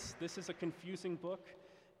sense. This is a confusing book,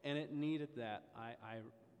 and it needed that.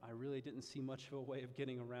 I really didn't see much of a way of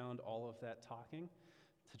getting around all of that talking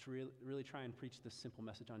to really try and preach this simple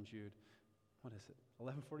message on Jude. What is it?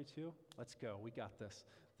 11:42? Let's go. We got this.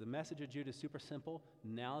 The message of Jude is super simple.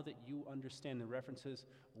 Now that you understand the references,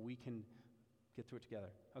 we can get through it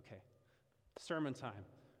together. Okay. Sermon time.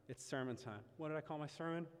 It's sermon time. What did I call my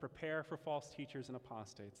sermon? Prepare for false teachers and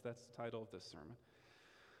apostates. That's the title of this sermon.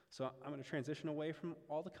 So I'm going to transition away from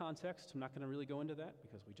all the context. I'm not going to really go into that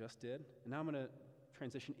because we just did. And now I'm going to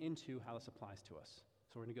transition into how this applies to us.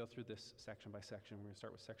 So we're going to go through this section by section. We're going to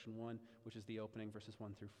start with section 1, which is the opening, verses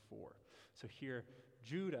 1 through 4. So here,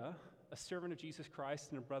 Judah, a servant of Jesus Christ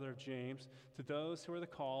and a brother of James, to those who are the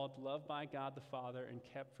called, loved by God the Father, and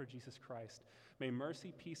kept for Jesus Christ, may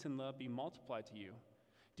mercy, peace, and love be multiplied to you.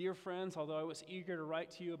 Dear friends, although I was eager to write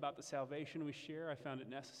to you about the salvation we share, I found it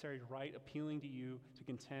necessary to write appealing to you to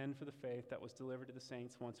contend for the faith that was delivered to the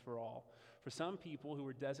saints once for all. For some people who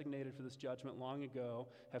were designated for this judgment long ago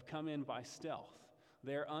have come in by stealth.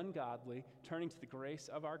 They are ungodly, turning to the grace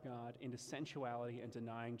of our God into sensuality and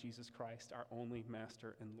denying Jesus Christ, our only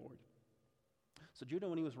Master and Lord. So Judah,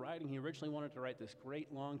 when he was writing, he originally wanted to write this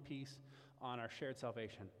great long piece on our shared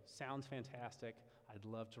salvation. Sounds fantastic. I'd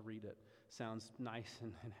love to read it. Sounds nice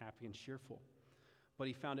and happy and cheerful. But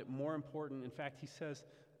he found it more important. In fact, he says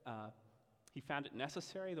he found it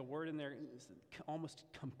necessary. The word in there is almost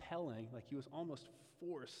compelling, like he was almost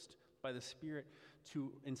forced by the Spirit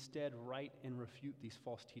to instead write and refute these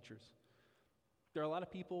false teachers. There are a lot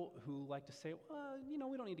of people who like to say, well, we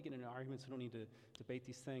don't need to get into arguments. We don't need to debate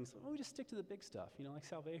these things. Well, we just stick to the big stuff, like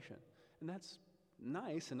salvation. And that's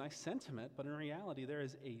nice, a nice sentiment, but in reality, there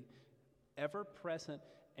is a ever-present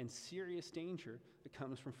and serious danger that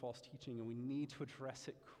comes from false teaching, and we need to address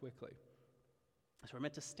it quickly. So we're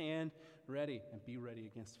meant to stand ready and be ready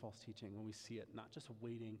against false teaching when we see it, not just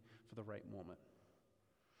waiting for the right moment.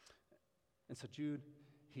 And so Jude,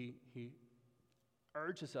 he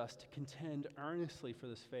urges us to contend earnestly for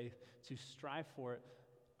this faith, to strive for it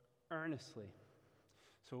earnestly.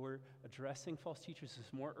 So we're addressing false teachers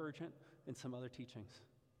is more urgent than some other teachings.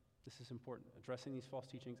 This is important. Addressing these false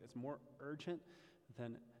teachings, it's more urgent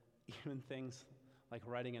than even things like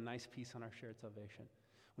writing a nice piece on our shared salvation.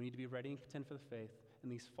 We need to be ready and contend for the faith.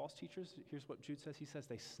 And these false teachers, here's what Jude says. He says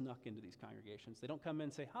they snuck into these congregations. They don't come in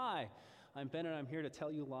and say, "Hi, I'm Ben and I'm here to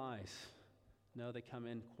tell you lies." No, they come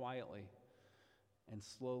in quietly and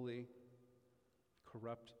slowly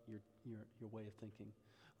corrupt your way of thinking.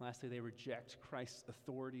 Lastly, they reject Christ's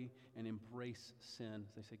authority and embrace sin.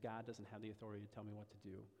 They say, God doesn't have the authority to tell me what to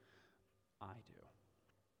do. I do.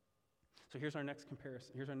 So here's our next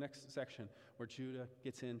comparison. Here's our next section where Judah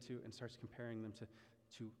gets into and starts comparing them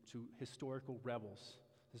to historical rebels.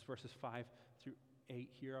 This is verses 5 through 8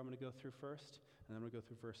 here I'm going to go through first, and then I'm going to go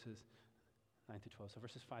through verses 9 through 12. So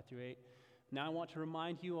verses 5 through 8. Now I want to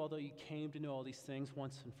remind you, although you came to know all these things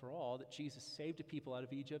once and for all, that Jesus saved a people out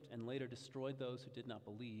of Egypt and later destroyed those who did not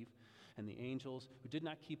believe, and the angels who did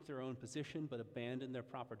not keep their own position but abandoned their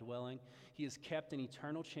proper dwelling. He is kept in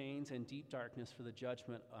eternal chains and deep darkness for the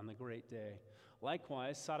judgment on the great day.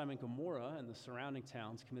 Likewise, Sodom and Gomorrah and the surrounding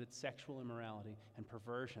towns committed sexual immorality and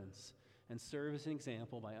perversions and serve as an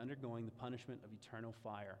example by undergoing the punishment of eternal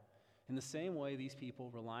fire. In the same way, these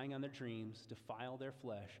people, relying on their dreams, defile their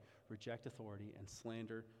flesh, reject authority, and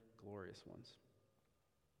slander glorious ones.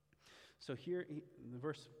 So here, in the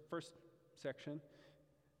first section,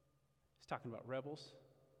 he's talking about rebels.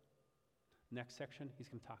 Next section, he's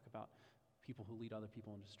going to talk about people who lead other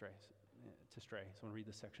people to stray. So I'm going to read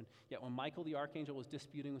this section. Yet when Michael the archangel was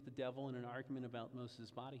disputing with the devil in an argument about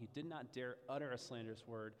Moses' body, he did not dare utter a slanderous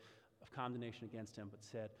word of condemnation against him, but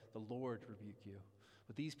said, "The Lord rebuke you."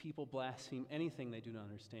 But these people blaspheme anything they do not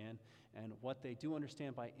understand, and what they do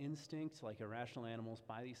understand by instinct, like irrational animals,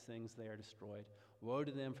 by these things they are destroyed. Woe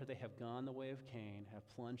to them, for they have gone the way of Cain, have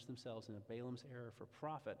plunged themselves into Balaam's error for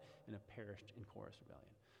profit, and have perished in Korah's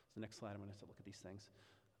rebellion. So the next slide, I'm going to look at these things.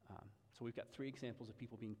 So we've got three examples of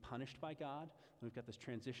people being punished by God. And we've got this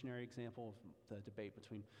transitionary example of the debate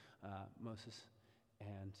between Moses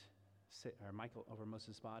and Michael over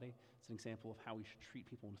Moses' body. It's an example of how we should treat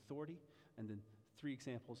people in authority. And then three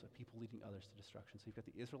examples of people leading others to destruction. So you've got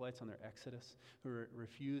the Israelites on their exodus who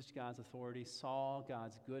refused God's authority, saw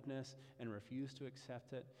God's goodness, and refused to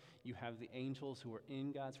accept it. You have the angels who were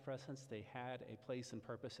in God's presence. They had a place and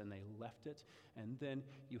purpose, and they left it. And then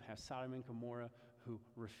you have Sodom and Gomorrah who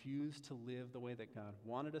refused to live the way that God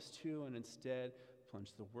wanted us to, and instead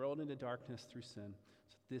plunged the world into darkness through sin.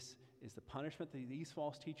 So this is the punishment that these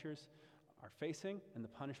false teachers are facing, and the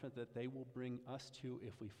punishment that they will bring us to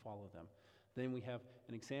if we follow them. Then we have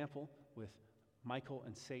an example with Michael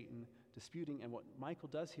and Satan disputing, and what Michael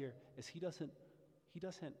does here is he doesn't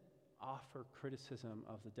offer criticism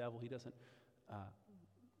of the devil. He doesn't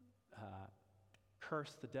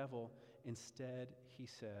curse the devil. Instead, he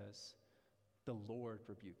says, "The Lord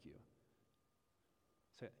rebuke you."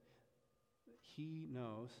 So he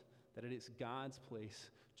knows that it is God's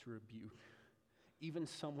place to rebuke even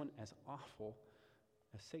someone as awful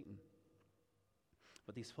as Satan.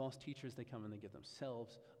 But these false teachers, they come and they give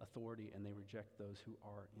themselves authority, and they reject those who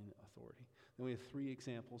are in authority. Then we have three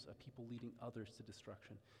examples of people leading others to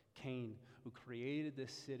destruction. Cain, who created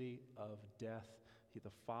this city of death, he's the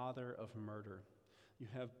father of murder. You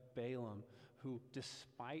have Balaam, who,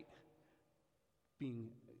 despite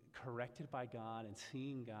being corrected by God and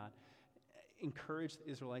seeing God, encouraged the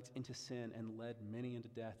Israelites into sin and led many into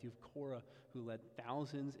death. You have Korah, who led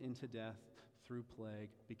thousands into death through plague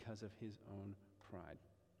because of his own pride.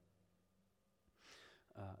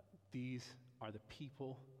 These are the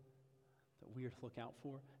people that we are to look out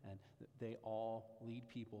for, and they all lead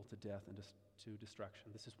people to death and to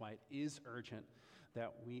destruction. This is why it is urgent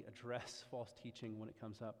that we address false teaching when it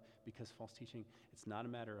comes up, because false teaching, it's not a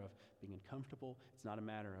matter of being uncomfortable. It's not a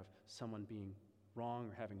matter of someone being wrong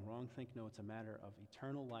or having wrong think. No, it's a matter of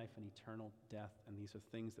eternal life and eternal death, and these are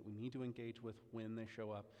things that we need to engage with when they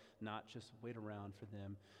show up, not just wait around for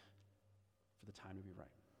them for the time to be right.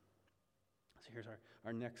 So here's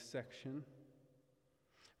our next section,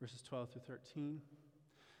 verses 12 through 13.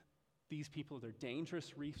 These people, they're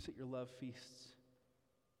dangerous reefs at your love feasts.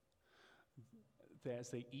 as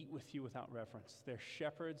they eat with you without reverence. They're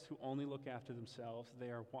shepherds who only look after themselves. They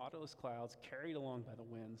are waterless clouds carried along by the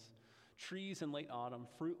winds. Trees in late autumn,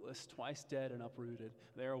 fruitless, twice dead and uprooted.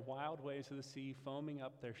 They are wild waves of the sea, foaming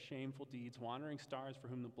up their shameful deeds, wandering stars for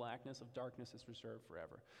whom the blackness of darkness is reserved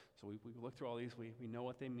forever. So we look through all these, we know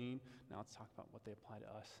what they mean. Now let's talk about what they apply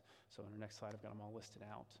to us. So on our next slide, I've got them all listed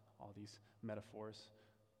out, all these metaphors.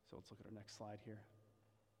 So let's look at our next slide here.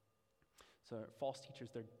 So false teachers,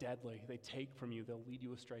 they're deadly. They take from you. They'll lead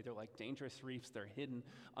you astray. They're like dangerous reefs. They're hidden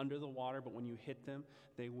under the water, but when you hit them,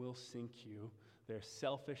 they will sink you. They're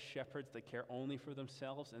selfish shepherds. They care only for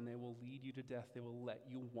themselves, and they will lead you to death. They will let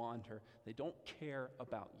you wander. They don't care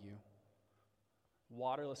about you.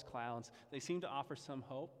 Waterless clouds. They seem to offer some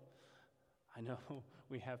hope. I know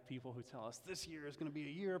we have people who tell us, this year is going to be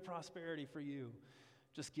a year of prosperity for you.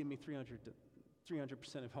 Just give me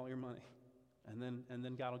 300% of all your money, and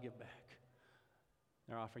then God will give back.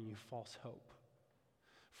 They're offering you false hope.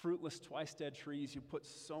 Fruitless, twice dead trees, you put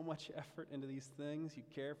so much effort into these things, you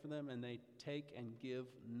care for them, and they take and give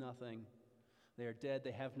nothing. They are dead,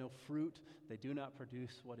 they have no fruit, they do not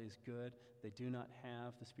produce what is good, they do not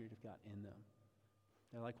have the Spirit of God in them.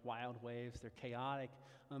 They're like wild waves, they're chaotic,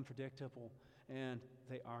 unpredictable, and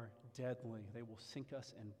they are deadly. They will sink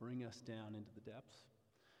us and bring us down into the depths.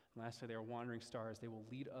 And lastly, they are wandering stars. They will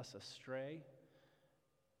lead us astray,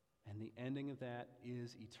 and the ending of that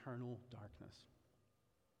is eternal darkness.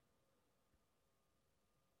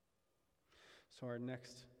 So our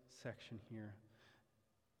next section here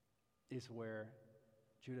is where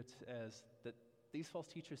Judah says that these false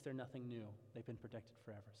teachers, they're nothing new. They've been protected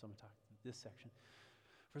forever. So I'm going to talk this section.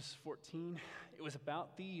 Verse 14, it was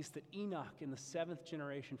about these that Enoch in the 7th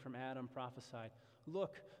generation from Adam prophesied.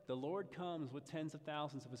 Look, the Lord comes with tens of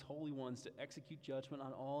thousands of his holy ones to execute judgment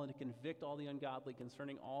on all and to convict all the ungodly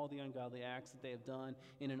concerning all the ungodly acts that they have done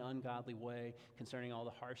in an ungodly way, concerning all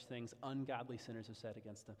the harsh things ungodly sinners have said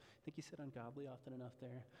against them. I think you said ungodly often enough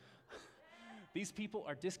there. These people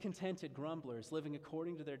are discontented grumblers, living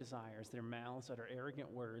according to their desires. Their mouths utter arrogant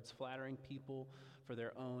words, flattering people for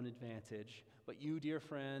their own advantage. But you, dear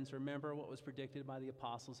friends, remember what was predicted by the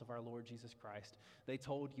apostles of our Lord Jesus Christ. They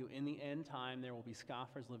told you, in the end time there will be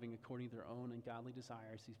scoffers living according to their own ungodly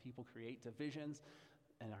desires. These people create divisions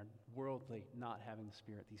and are worldly, not having the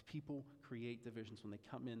Spirit. These people create divisions. When they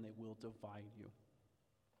come in, they will divide you.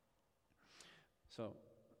 So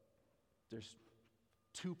there's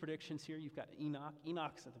two predictions here. You've got Enoch.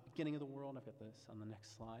 Enoch's at the beginning of the world. I've got this on the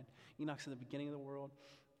next slide. Enoch's at the beginning of the world.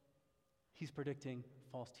 He's predicting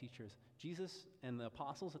false teachers. Jesus and the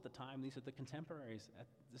apostles at the time, these are the contemporaries.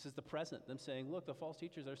 This is the present, them saying, look, the false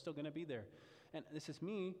teachers are still going to be there. And this is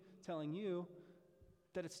me telling you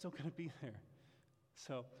that it's still going to be there.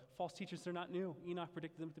 So false teachers, they're not new. Enoch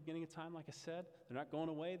predicted them at the beginning of time, like I said. They're not going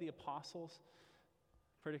away. The apostles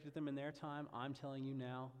predicted them in their time. I'm telling you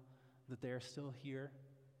now that they are still here.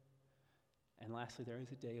 And lastly, there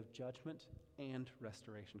is a day of judgment and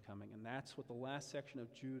restoration coming. And that's what the last section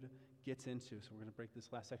of Jude gets into. So we're going to break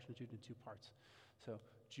this last section of Jude into two parts. So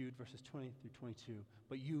Jude verses 20 through 22.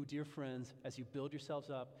 But you, dear friends, as you build yourselves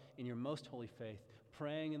up in your most holy faith,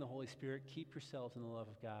 praying in the Holy Spirit, keep yourselves in the love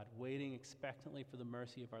of God, waiting expectantly for the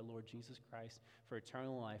mercy of our Lord Jesus Christ for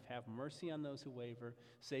eternal life. Have mercy on those who waver.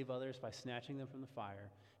 Save others by snatching them from the fire.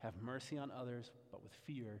 Have mercy on others, but with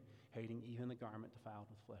fear, hating even the garment defiled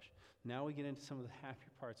with flesh. Now we get into some of the happier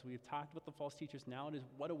parts. We have talked about the false teachers. Now it is,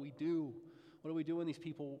 what do we do? What do we do when these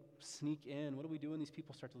people sneak in? What do we do when these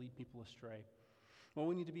people start to lead people astray? Well,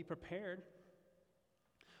 we need to be prepared.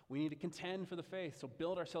 We need to contend for the faith. So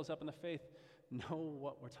build ourselves up in the faith. Know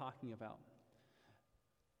what we're talking about.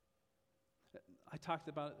 I talked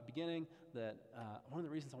about at the beginning that one of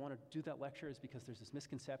the reasons I want to do that lecture is because there's this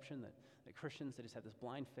misconception that Christians, they just have this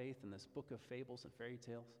blind faith in this book of fables and fairy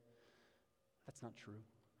tales. That's not true.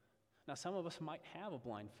 Now, some of us might have a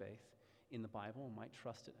blind faith in the Bible and might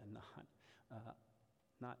trust it and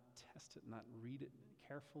not test it, not read it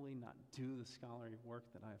carefully, not do the scholarly work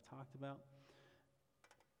that I have talked about.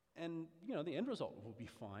 And, the end result will be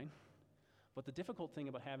fine. But the difficult thing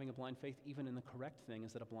about having a blind faith, even in the correct thing,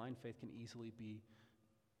 is that a blind faith can easily be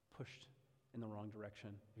pushed in the wrong direction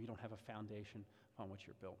if you don't have a foundation upon which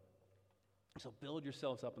you're built. So build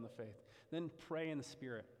yourselves up in the faith. Then pray in the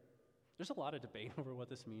Spirit. There's a lot of debate over what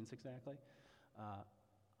this means exactly.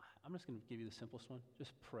 I'm just going to give you the simplest one.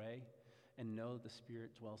 Just pray and know the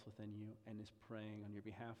Spirit dwells within you and is praying on your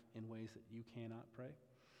behalf in ways that you cannot pray.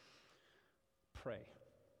 Pray.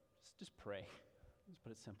 Just pray. Just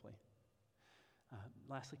put it simply.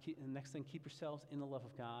 Lastly, the next thing, keep yourselves in the love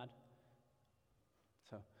of God.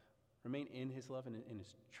 So Remain in his love and in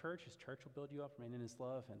his church. His church will build you up. Remain in his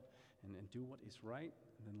love and do what is right.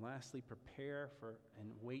 And then lastly, prepare for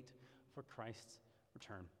and wait for Christ's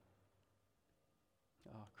return.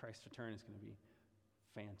 Christ's return is going to be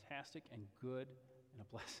fantastic and good and a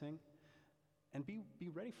blessing. And be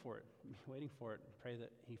ready for it. Be waiting for it. And pray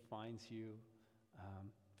that he finds you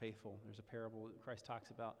faithful. There's a parable that Christ talks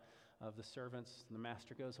about of the servants. The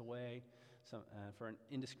master goes away for an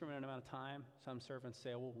indiscriminate amount of time. Some servants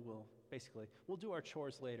say, we'll do our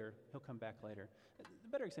chores later. He'll come back later. The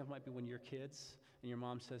better example might be when you're kids and your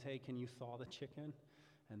mom says, hey, can you thaw the chicken?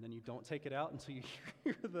 And then you don't take it out until you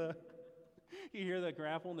hear the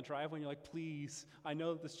gravel in the driveway, and you're like, please, I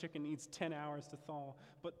know this chicken needs 10 hours to thaw,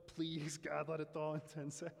 but please, God, let it thaw in 10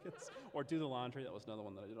 seconds. Or do the laundry. That was another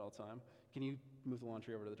one that I did all the time. Can you move the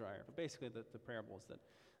laundry over to the dryer? But basically, the parable is that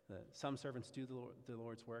some servants do the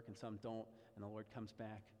Lord's work and some don't, and the Lord comes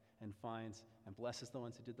back and finds and blesses the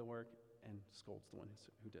ones who did the work and scolds the ones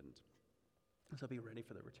who didn't. So be ready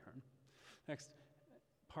for the return. Next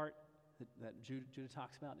part that Judah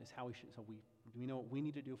talks about is how we know what we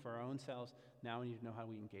need to do for our own selves. Now we need to know how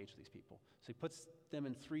we engage these people. So he puts them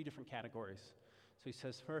in 3 different categories. So he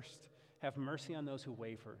says, first, have mercy on those who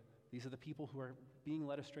waver. These are the people who are being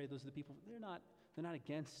led astray. Those are the people, they're not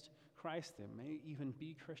against Christ. They may even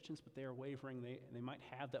be Christians, but they are wavering. They might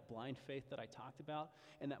have that blind faith that I talked about,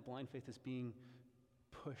 and that blind faith is being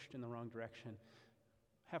pushed in the wrong direction.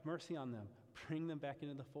 Have mercy on them. Bring them back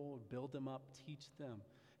into the fold. Build them up. Teach them.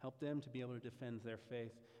 Help them to be able to defend their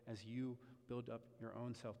faith as you build up your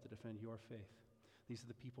own self to defend your faith. These are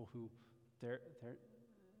the people who they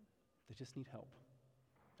just need help.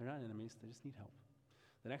 They're not enemies. They just need help.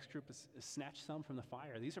 The next group is snatch some from the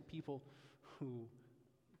fire. These are people who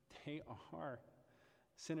they are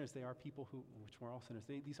sinners. They are people which we're all sinners.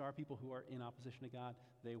 These are people who are in opposition to God.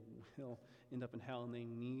 They will end up in hell, and they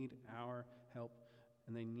need our help,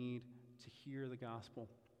 and they need to hear the gospel.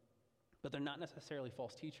 But they're not necessarily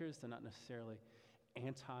false teachers. They're not necessarily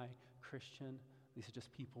anti-Christian. These are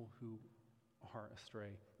just people who are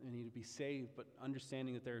astray. They need to be saved, but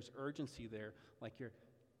understanding that there's urgency there, like you're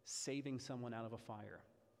saving someone out of a fire.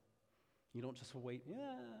 You don't just wait,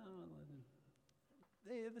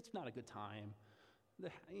 it's not a good time.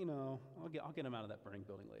 I'll get them out of that burning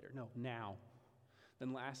building later. No, now.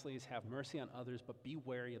 Then lastly is have mercy on others, but be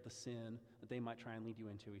wary of the sin that they might try and lead you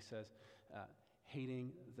into. He says,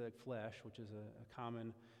 hating the flesh, which is a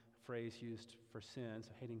common phrase used for sin, so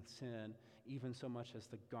hating sin, even so much as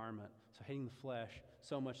the garment. So hating the flesh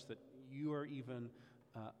so much that you are even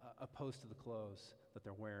opposed to the clothes that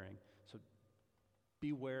they're wearing. So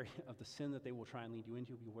be wary of the sin that they will try and lead you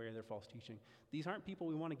into. Be wary of their false teaching. These aren't people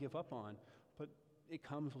we want to give up on, but it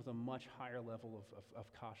comes with a much higher level of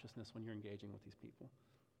cautiousness when you're engaging with these people.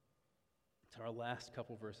 To our last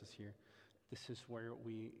couple verses here, this is where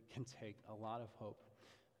we can take a lot of hope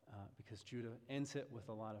because Judah ends it with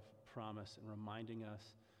a lot of promise and reminding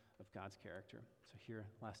us of God's character. So here,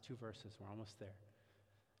 last 2 verses, we're almost there.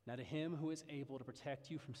 Now to him who is able to protect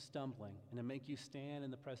you from stumbling and to make you stand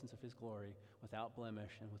in the presence of his glory without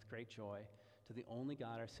blemish and with great joy, to the only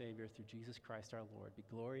God our Savior through Jesus Christ our Lord, be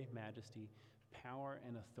glory, majesty, power,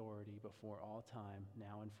 and authority before all time,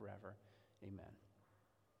 now and forever. Amen.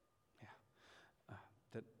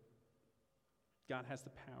 That God has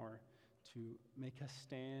the power to make us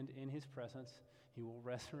stand in his presence. He will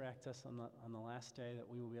resurrect us on the last day, that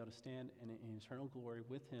we will be able to stand in eternal glory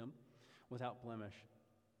with him without blemish.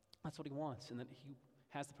 That's what he wants, and that he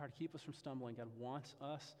has the power to keep us from stumbling. God wants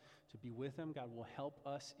us to be with him. God will help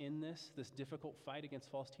us in this difficult fight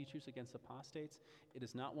against false teachers, against apostates. It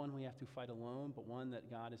is not one we have to fight alone, but one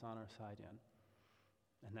that God is on our side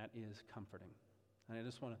in, and that is comforting. And I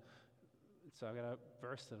just want to, so I've got a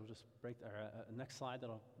verse that'll just break, or a next slide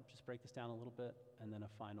that'll just break this down a little bit, and then a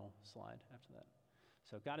final slide after that.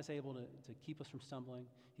 So God is able to keep us from stumbling.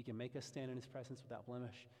 He can make us stand in his presence without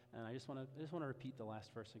blemish. And I just want to repeat the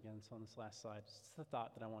last verse again. So on this last slide, it's the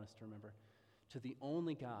thought that I want us to remember. To the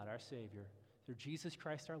only God, our Savior, through Jesus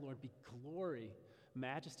Christ our Lord, be glory,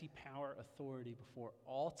 majesty, power, authority before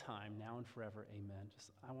all time, now and forever. Amen.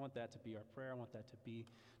 I want that to be our prayer. I want that to be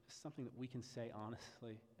just something that we can say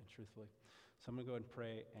honestly and truthfully. So I'm going to go ahead and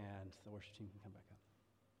pray, and the worship team can come back up.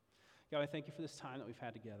 God, I thank you for this time that we've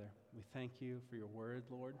had together. We thank you for your word,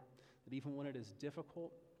 Lord, that even when it is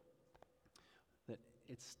difficult, that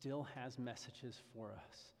it still has messages for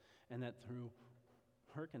us, and that through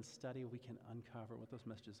work and study we can uncover what those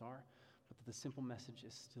messages are, but that the simple message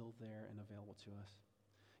is still there and available to us.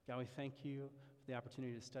 God, we thank you for the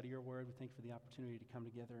opportunity to study your word. We thank you for the opportunity to come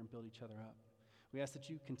together and build each other up. We ask that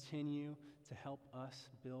you continue to help us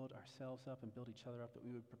build ourselves up and build each other up, that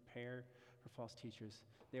we would prepare for false teachers.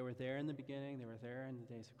 They were there in the beginning. They were there in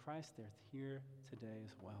the days of Christ. They're here today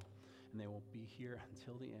as well. And they will be here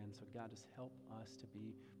until the end. So God, just help us to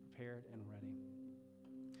be prepared and ready.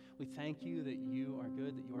 We thank you that you are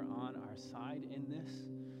good, that you are on our side in this.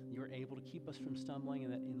 You are able to keep us from stumbling,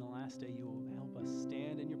 and that in the last day you will help us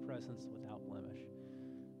stand in your presence without blemish.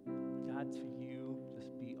 God, to you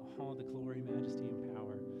just be all the glory, majesty, and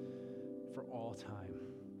power for all time.